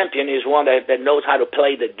tennis champion is one that knows how to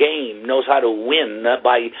play the game, knows how to win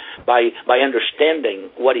by understanding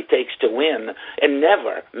what it takes to win, and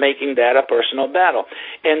never making that a personal battle.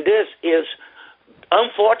 And this is,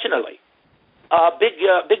 unfortunately, a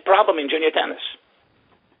big problem in junior tennis,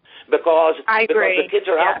 because the kids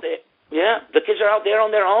are out there. Yeah, the kids are out there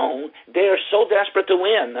on their own. They are so desperate to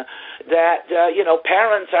win that,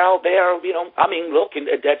 parents are out there, look,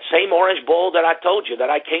 in that same Orange Bowl that I told you,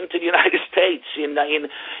 that I came to the United States in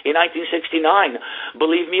 1969,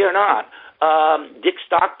 believe me or not, Dick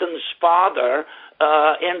Stockton's father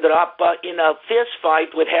ended up in a fist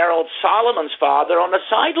fight with Harold Solomon's father on the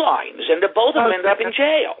sidelines, and both of them ended up in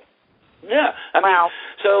jail. Yeah. Wow.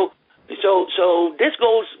 So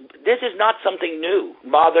this is not something new,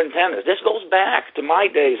 modern tennis. This goes back to my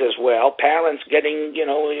days as well, parents getting,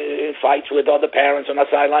 in fights with other parents on the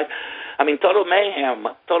sideline. Total mayhem,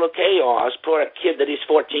 total chaos for a kid that is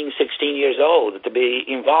 14, 16 years old to be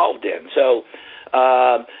involved in. So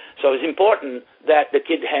it's important that the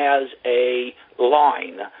kid has a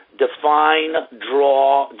line, drawing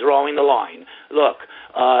the line. Look,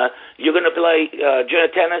 you're going to play junior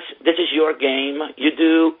tennis. This is your game. You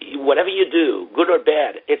do whatever you do, good or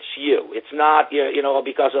bad. It's you. It's not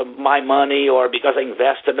because of my money or because I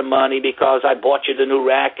invested the money, because I bought you the new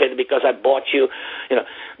racket, because I bought you.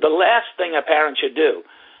 The last thing a parent should do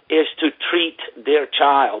is to treat their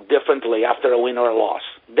child differently after a win or a loss.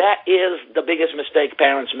 That is the biggest mistake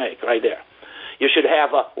parents make right there. You should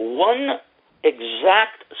have one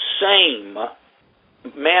exact same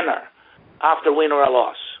manner after win or a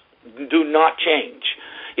loss. Do not change.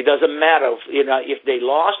 It doesn't matter if they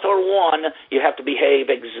lost or won. You have to behave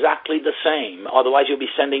exactly the same. Otherwise, you'll be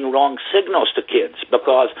sending wrong signals to kids,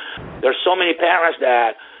 because there's so many parents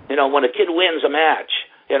that when a kid wins a match,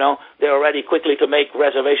 they're ready quickly to make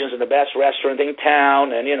reservations in the best restaurant in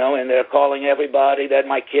town, and they're calling everybody that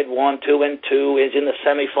my kid won 2-2, is in the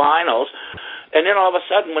semifinals. And then all of a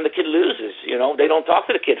sudden, when the kid loses, they don't talk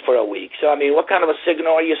to the kid for a week. So, what kind of a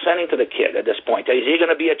signal are you sending to the kid at this point? Is he going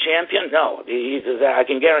to be a champion? No. I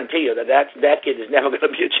can guarantee you that kid is never going to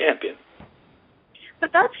be a champion.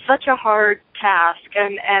 But that's such a hard task,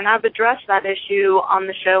 and I've addressed that issue on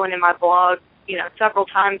the show and in my blog, several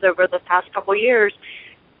times over the past couple of years.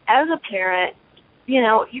 As a parent, you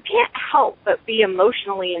can't help but be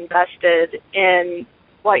emotionally invested in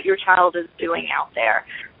what your child is doing out there,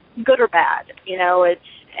 good or bad. It's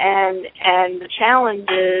and the challenge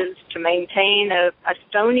is to maintain a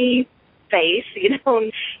stony face,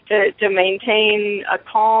 to maintain a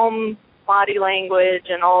calm body language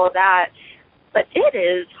and all of that. But it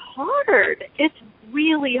is hard. It's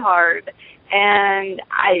really hard, and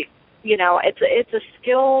it's a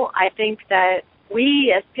skill I think that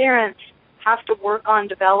we as parents have to work on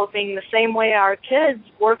developing the same way our kids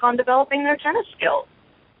work on developing their tennis skills.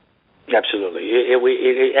 Absolutely.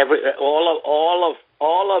 All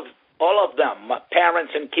all of them,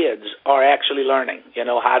 parents and kids, are actually learning,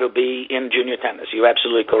 how to be in junior tennis. You're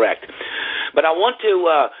absolutely correct. But I want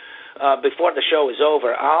to, before the show is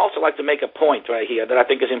over, I also like to make a point right here that I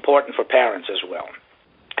think is important for parents as well.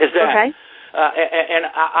 Is that, okay. And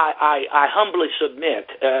I humbly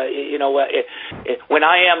submit, when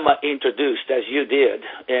I am introduced, as you did,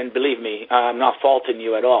 and believe me, I'm not faulting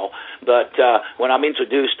you at all, but when I'm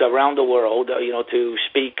introduced around the world, to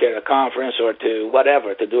speak at a conference or to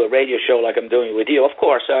whatever, to do a radio show like I'm doing with you, of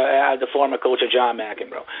course, the former coach of John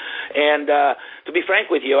McEnroe. And to be frank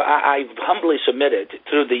with you, I've humbly submitted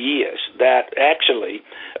through the years that actually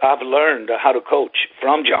I've learned how to coach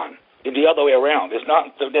from John. The other way around. It's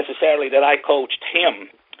not necessarily that I coached him.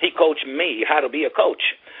 He coached me how to be a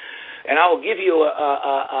coach. And I will give you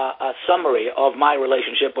a summary of my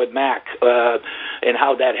relationship with Mac and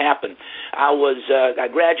how that happened. I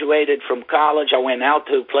graduated from college. I went out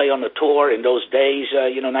to play on the tour in those days,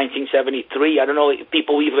 1973. I don't know if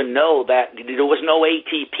people even know that there was no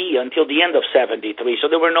ATP until the end of 73. So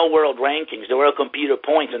there were no world rankings. There were computer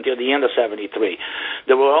points until the end of 73.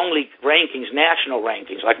 There were only rankings, national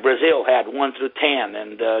rankings, like Brazil had 1 through 10,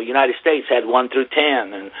 and the United States had 1 through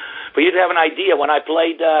 10. And for you to have an idea, when I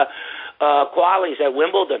played qualies at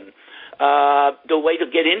Wimbledon, the way to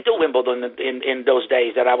get into Wimbledon in those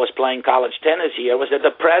days that I was playing college tennis here was that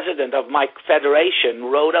the president of my federation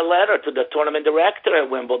wrote a letter to the tournament director at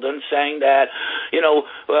Wimbledon saying that,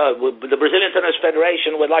 the Brazilian Tennis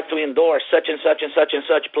Federation would like to endorse such and such and such and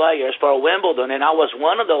such players for Wimbledon, and I was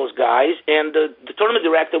one of those guys, and the tournament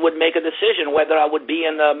director would make a decision whether I would be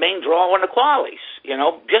in the main draw or in the qualies,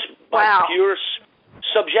 just by pure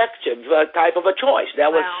subjective type of a choice.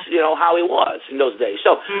 That was, how it was in those days.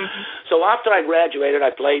 So, so after I graduated, I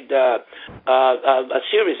played a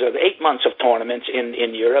series of 8 months of tournaments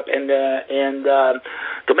in Europe, and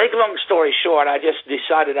to make a long story short, I just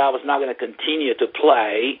decided I was not going to continue to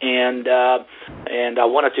play, and I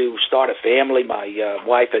wanted to start a family. My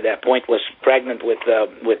wife at that point was pregnant with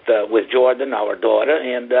Jordan, our daughter,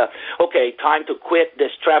 and time to quit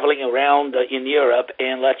this traveling around in Europe,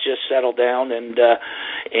 and let's just settle down and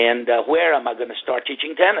where am I going to start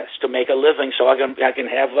teaching tennis to make a living so I can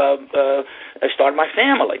have start my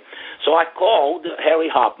family. So I called Harry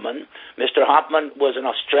Hopman. Mr. Hopman was an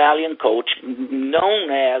Australian coach, known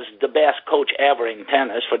as the best coach ever in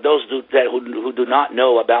tennis. For those who do not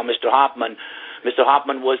know about Mr. Hopman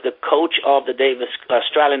was the coach of the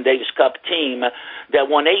Australian Davis Cup team that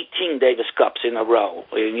won 18 Davis Cups in a row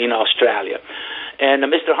in Australia. And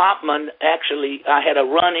Mr. Hopman, actually, I had a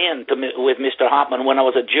run-in with Mr. Hopman when I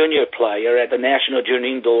was a junior player at the National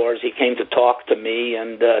Junior Indoors. He came to talk to me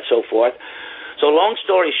and so forth. So long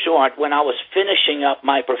story short, when I was finishing up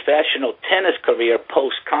my professional tennis career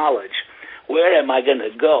post-college, where am I going to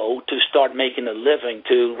go to start making a living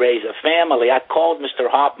to raise a family? I called Mr.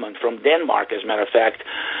 Hopman from Denmark, as a matter of fact,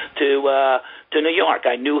 to New York.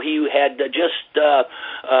 I knew he had about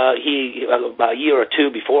a year or 2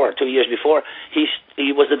 years before, he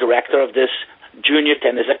was the director of this Junior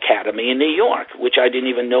Tennis Academy in New York, which I didn't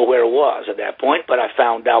even know where it was at that point, but I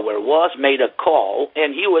found out where it was, made a call,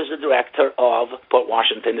 and he was the director of Port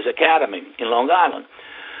Washington Tennis Academy in Long Island.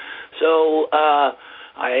 So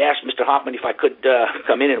I asked Mr. Hopman if I could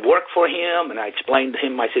come in and work for him, and I explained to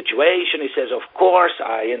him my situation. He says, of course.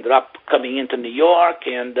 I ended up coming into New York,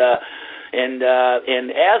 and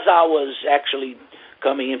as I was actually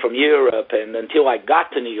coming in from Europe and until I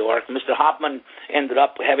got to New York, Mr. Hopman ended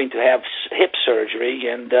up having to have hip surgery,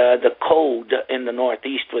 and the cold in the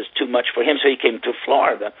Northeast was too much for him, so he came to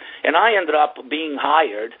Florida. And I ended up being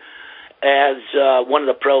hired as one of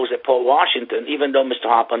the pros at Port Washington, even though Mr.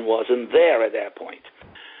 Hopman wasn't there at that point.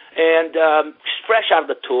 And fresh out of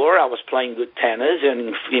the tour, I was playing good tennis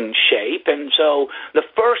and in shape. And so the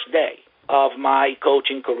first day of my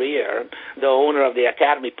coaching career, the owner of the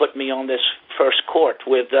academy put me on this first court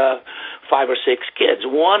with 5 or 6 kids.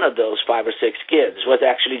 One of those 5 or 6 kids was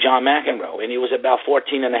actually John McEnroe, and he was about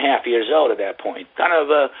 14 and a half years old at that point. Kind of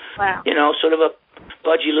a, sort of a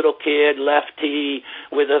pudgy little kid, lefty,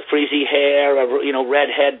 with a frizzy hair, red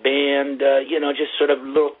headband, just sort of a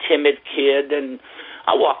little timid kid. And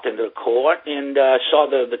I walked into the court and saw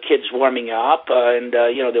the kids warming up, and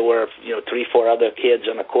there were 3-4 other kids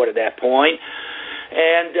on the court at that point.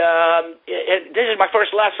 And this is my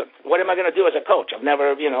first lesson. What am I going to do as a coach? I've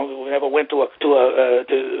never went to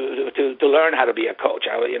learn how to be a coach.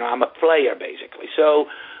 I'm a player basically. So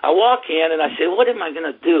I walk in and I say, what am I going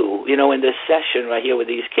to do? In this session right here with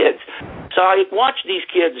these kids. So I watch these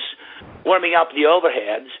kids warming up the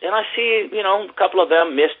overheads, and I see, a couple of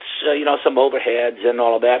them missed, some overheads and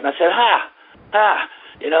all of that. And I said,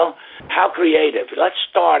 How creative. Let's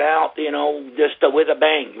start out, just with a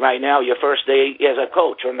bang right now, your first day as a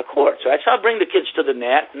coach on the court. So I bring the kids to the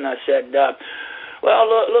net, and I said, well,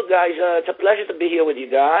 look, guys, it's a pleasure to be here with you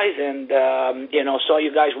guys, and, saw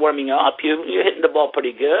you guys warming up. You're hitting the ball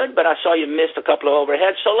pretty good, but I saw you missed a couple of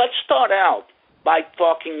overheads. So let's start out by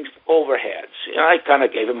talking overheads. I kind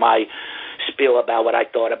of gave him my spiel about what I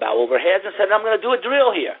thought about overheads and said, I'm going to do a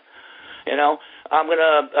drill here. I'm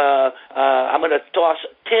gonna toss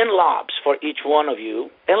 10 lobs for each one of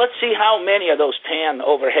you, and let's see how many of those 10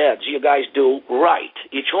 overheads you guys do right,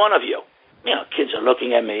 each one of you. Kids are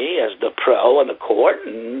looking at me as the pro on the court,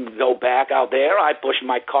 and go back out there. I push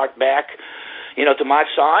my cart back, to my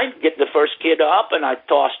side, get the first kid up, and I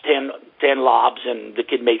toss 10 lobs, and the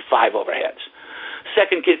kid made 5 overheads.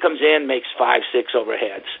 Second kid comes in, makes 5, 6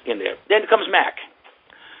 overheads in there. Then comes Mac.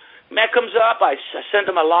 Mac comes up, I send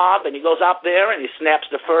him a lob, and he goes up there, and he snaps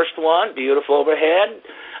the first one, beautiful overhead.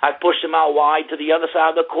 I push him out wide to the other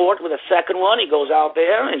side of the court with a second one. He goes out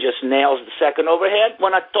there and just nails the second overhead.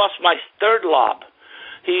 When I toss my third lob,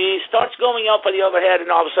 he starts going up for the overhead, and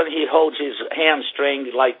all of a sudden he holds his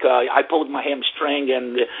hamstring like I pulled my hamstring,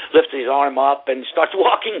 and lifts his arm up and starts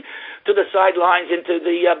walking to the sidelines into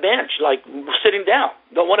the bench, like sitting down.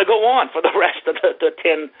 Don't want to go on for the rest of the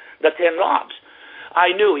 10 lobs.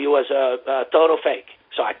 I knew he was a total fake.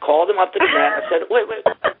 So I called him up to the net. I said, wait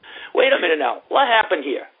a minute now. What happened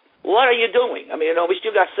here? What are you doing? I mean, we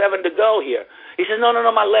still got 7 to go here. He says, no,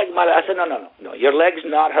 my leg. I said, no, your leg's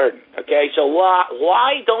not hurting, okay? So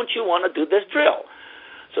why don't you want to do this drill?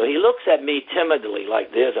 So he looks at me timidly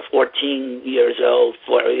like this, a 14 years old,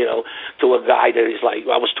 to a guy that is like,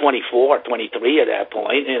 I was 24, 23 at that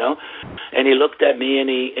point, And he looked at me and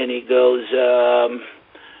he goes,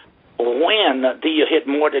 when do you hit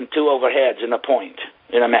more than 2 overheads in a point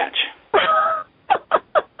in a match?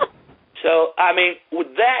 So, I mean,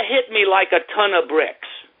 that hit me like a ton of bricks,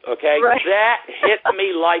 okay? Right. That hit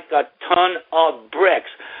me like a ton of bricks.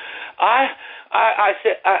 I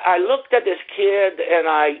said, I looked at this kid and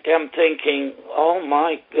I am thinking, oh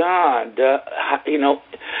my God,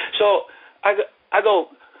 So I go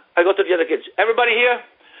to the other kids. Everybody here?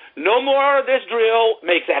 No more of this drill.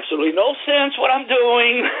 Makes absolutely no sense what I'm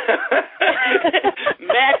doing.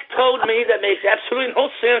 Mac told me that makes absolutely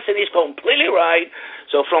no sense, and he's completely right.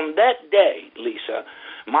 So from that day, Lisa,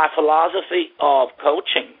 my philosophy of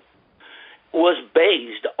coaching was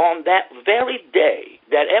based on that very day,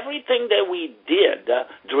 that everything that we did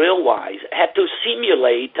drill-wise had to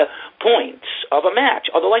simulate points of a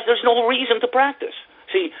match. Otherwise, there's no reason to practice.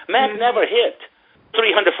 See, Mac never hit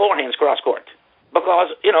 300 forehands cross-court.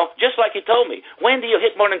 Because, just like he told me, when do you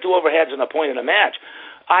hit more than 2 overheads in a point in a match?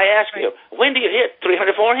 I ask you, when do you hit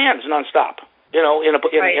 300 forehands nonstop, in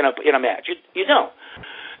a match? You don't.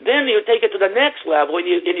 Then you take it to the next level and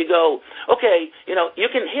you go, okay, you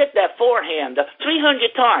can hit that forehand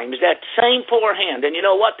 300 times, that same forehand. And you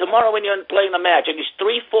know what? Tomorrow when you're playing a match and it's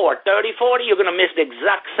 3-4, 30-40, you're going to miss the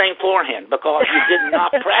exact same forehand because you did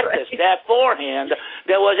not practice that forehand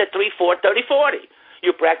that was at 3-4, 30-40.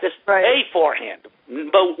 You practiced a forehand,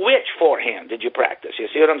 but which forehand did you practice? You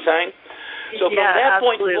see what I'm saying? So from that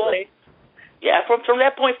point forward, from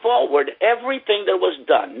that point forward, everything that was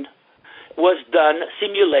done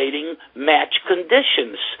simulating match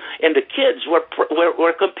conditions, and the kids were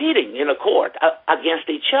competing in a court against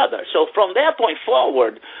each other. So from that point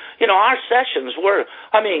forward, our sessions were,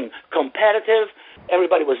 competitive.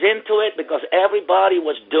 Everybody was into it because everybody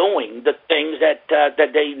was doing the things that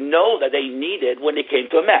they know that they needed when they came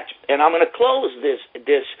to a match. And I'm going to close this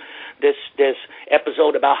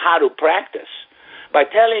episode about how to practice by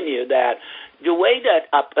telling you that the way that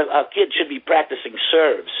a kid should be practicing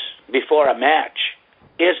serves before a match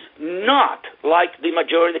is not like the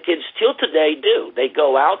majority of the kids still today do. They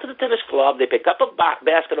go out to the tennis club, they pick up a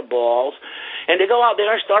basket of balls, and they go out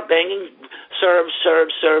there and start banging serve,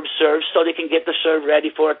 so they can get the serve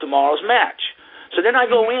ready for tomorrow's match. So then I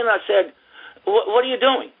go in and I said, what are you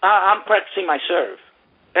doing? I'm practicing my serve.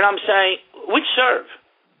 And I'm saying, which serve?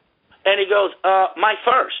 And he goes, my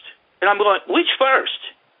first. And I'm going, which first?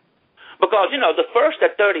 Because, the first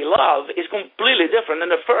at 30 love is completely different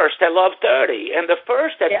than the first at love 30. And the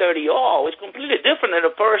first at 30 all is completely different than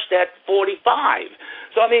the first at 45.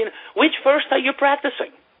 So, which first are you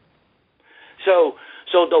practicing? So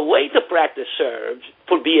So the way to practice serves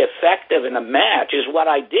to be effective in a match is what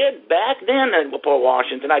I did back then in Port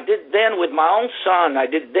Washington. I did then with my own son. I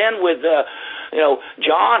did then with,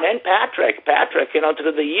 John and Patrick. Patrick,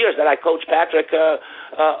 through the years that I coached Patrick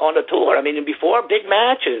on the tour. I mean, before big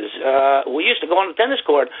matches, we used to go on the tennis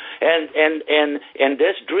court, and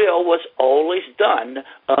this drill was always done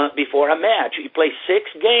before a match. You play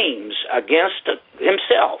 6 games against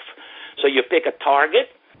himself. So you pick a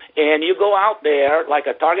target, and you go out there like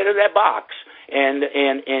a target in that box, and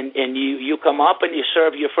you come up and you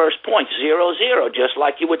serve your first point, 0-0, just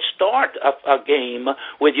like you would start a game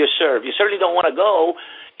with your serve. You certainly don't want to go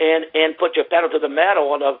and put your pedal to the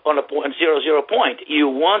metal on a 0-0 point. You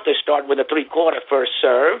want to start with a 3/4 first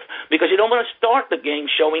serve because you don't want to start the game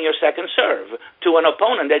showing your second serve to an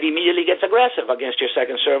opponent that immediately gets aggressive against your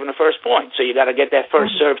second serve in the first point. So you got to get that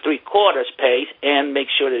first serve 3/4 pace and make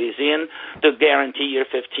sure that he's in to guarantee your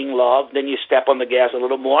 15 love. Then you step on the gas a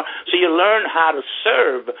little more. So you learn how to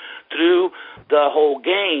serve through the whole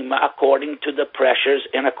game according to the pressures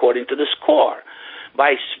and according to the score.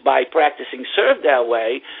 By practicing serve that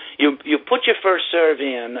way, you put your first serve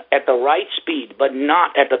in at the right speed, but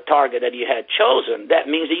not at the target that you had chosen. That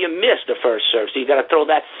means that you missed the first serve, so you got to throw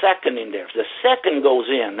that second in there. If the second goes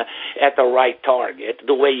in at the right target,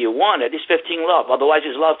 the way you want it, it's 15 love. Otherwise,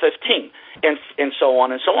 it's love 15, and so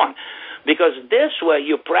on and so on. Because this way,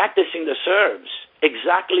 you're practicing the serves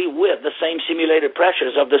exactly with the same simulated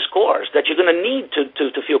pressures of the scores that you're going to need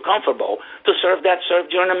to feel comfortable to serve that serve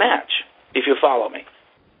during a match. If you follow me.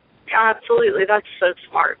 Absolutely. That's so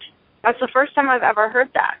smart. That's the first time I've ever heard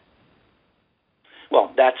that.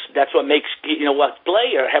 Well, that's what makes, what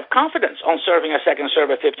player have confidence on serving a second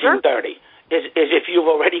serve at 15-30 is if you've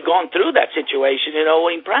already gone through that situation,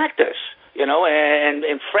 in practice,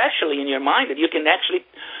 and freshly in your mind that you can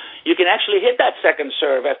actually hit that second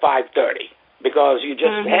serve at 5:30 because you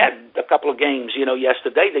just had a couple of games,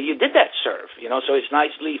 yesterday that you did that serve, so it's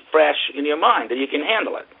nicely fresh in your mind that you can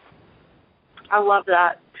handle it. I love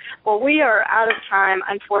that. Well, we are out of time,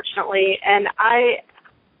 unfortunately, and I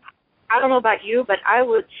don't know about you, but I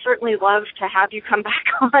would certainly love to have you come back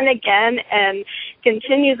on again and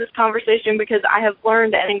continue this conversation because I have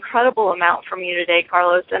learned an incredible amount from you today,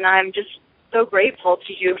 Carlos, and I'm just so grateful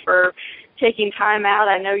to you for taking time out.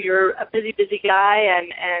 I know you're a busy guy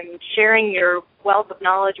and sharing your wealth of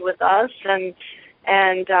knowledge with us, and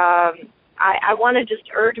I want to just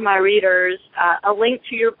urge my readers, a link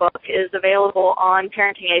to your book is available on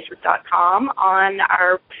parentingaces.com on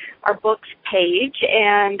our books page,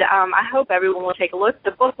 and I hope everyone will take a look. The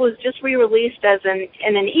book was just re-released as in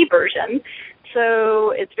an e-version, so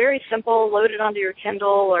it's very simple. Load it onto your Kindle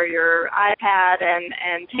or your iPad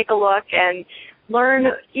and take a look and learn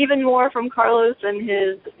even more from Carlos and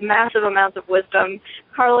his massive amounts of wisdom.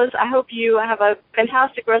 Carlos, I hope you have a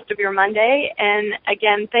fantastic rest of your Monday. And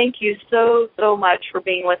again, thank you so much for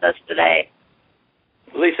being with us today.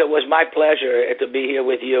 Lisa, it was my pleasure to be here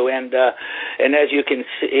with you. And as you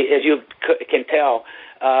can tell,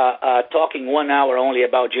 talking 1 hour only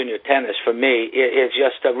about junior tennis for me is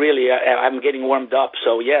just really, I'm getting warmed up.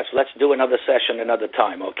 So yes, let's do another session another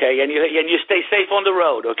time, okay? And you stay safe on the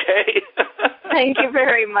road, okay? Thank you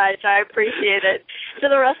very much. I appreciate it. To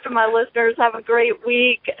the rest of my listeners, have a great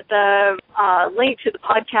week. The link to the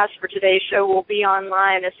podcast for today's show will be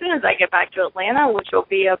online as soon as I get back to Atlanta, which will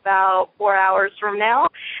be about 4 hours from now.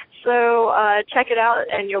 So check it out,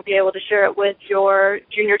 and you'll be able to share it with your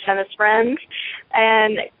junior tennis friends.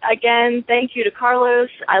 And again, thank you to Carlos.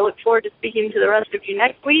 I look forward to speaking to the rest of you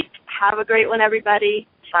next week. Have a great one, everybody.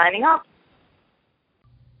 Signing off.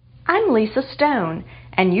 I'm Lisa Stone,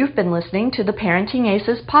 and you've been listening to the Parenting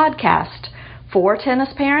Aces podcast. For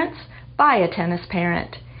tennis parents, by a tennis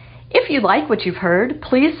parent. If you like what you've heard,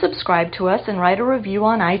 please subscribe to us and write a review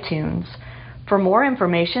on iTunes. For more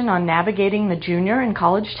information on navigating the junior and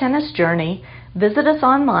college tennis journey, visit us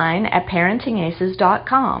online at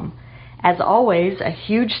parentingaces.com. As always, a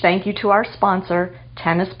huge thank you to our sponsor,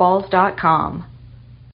 tennisballs.com.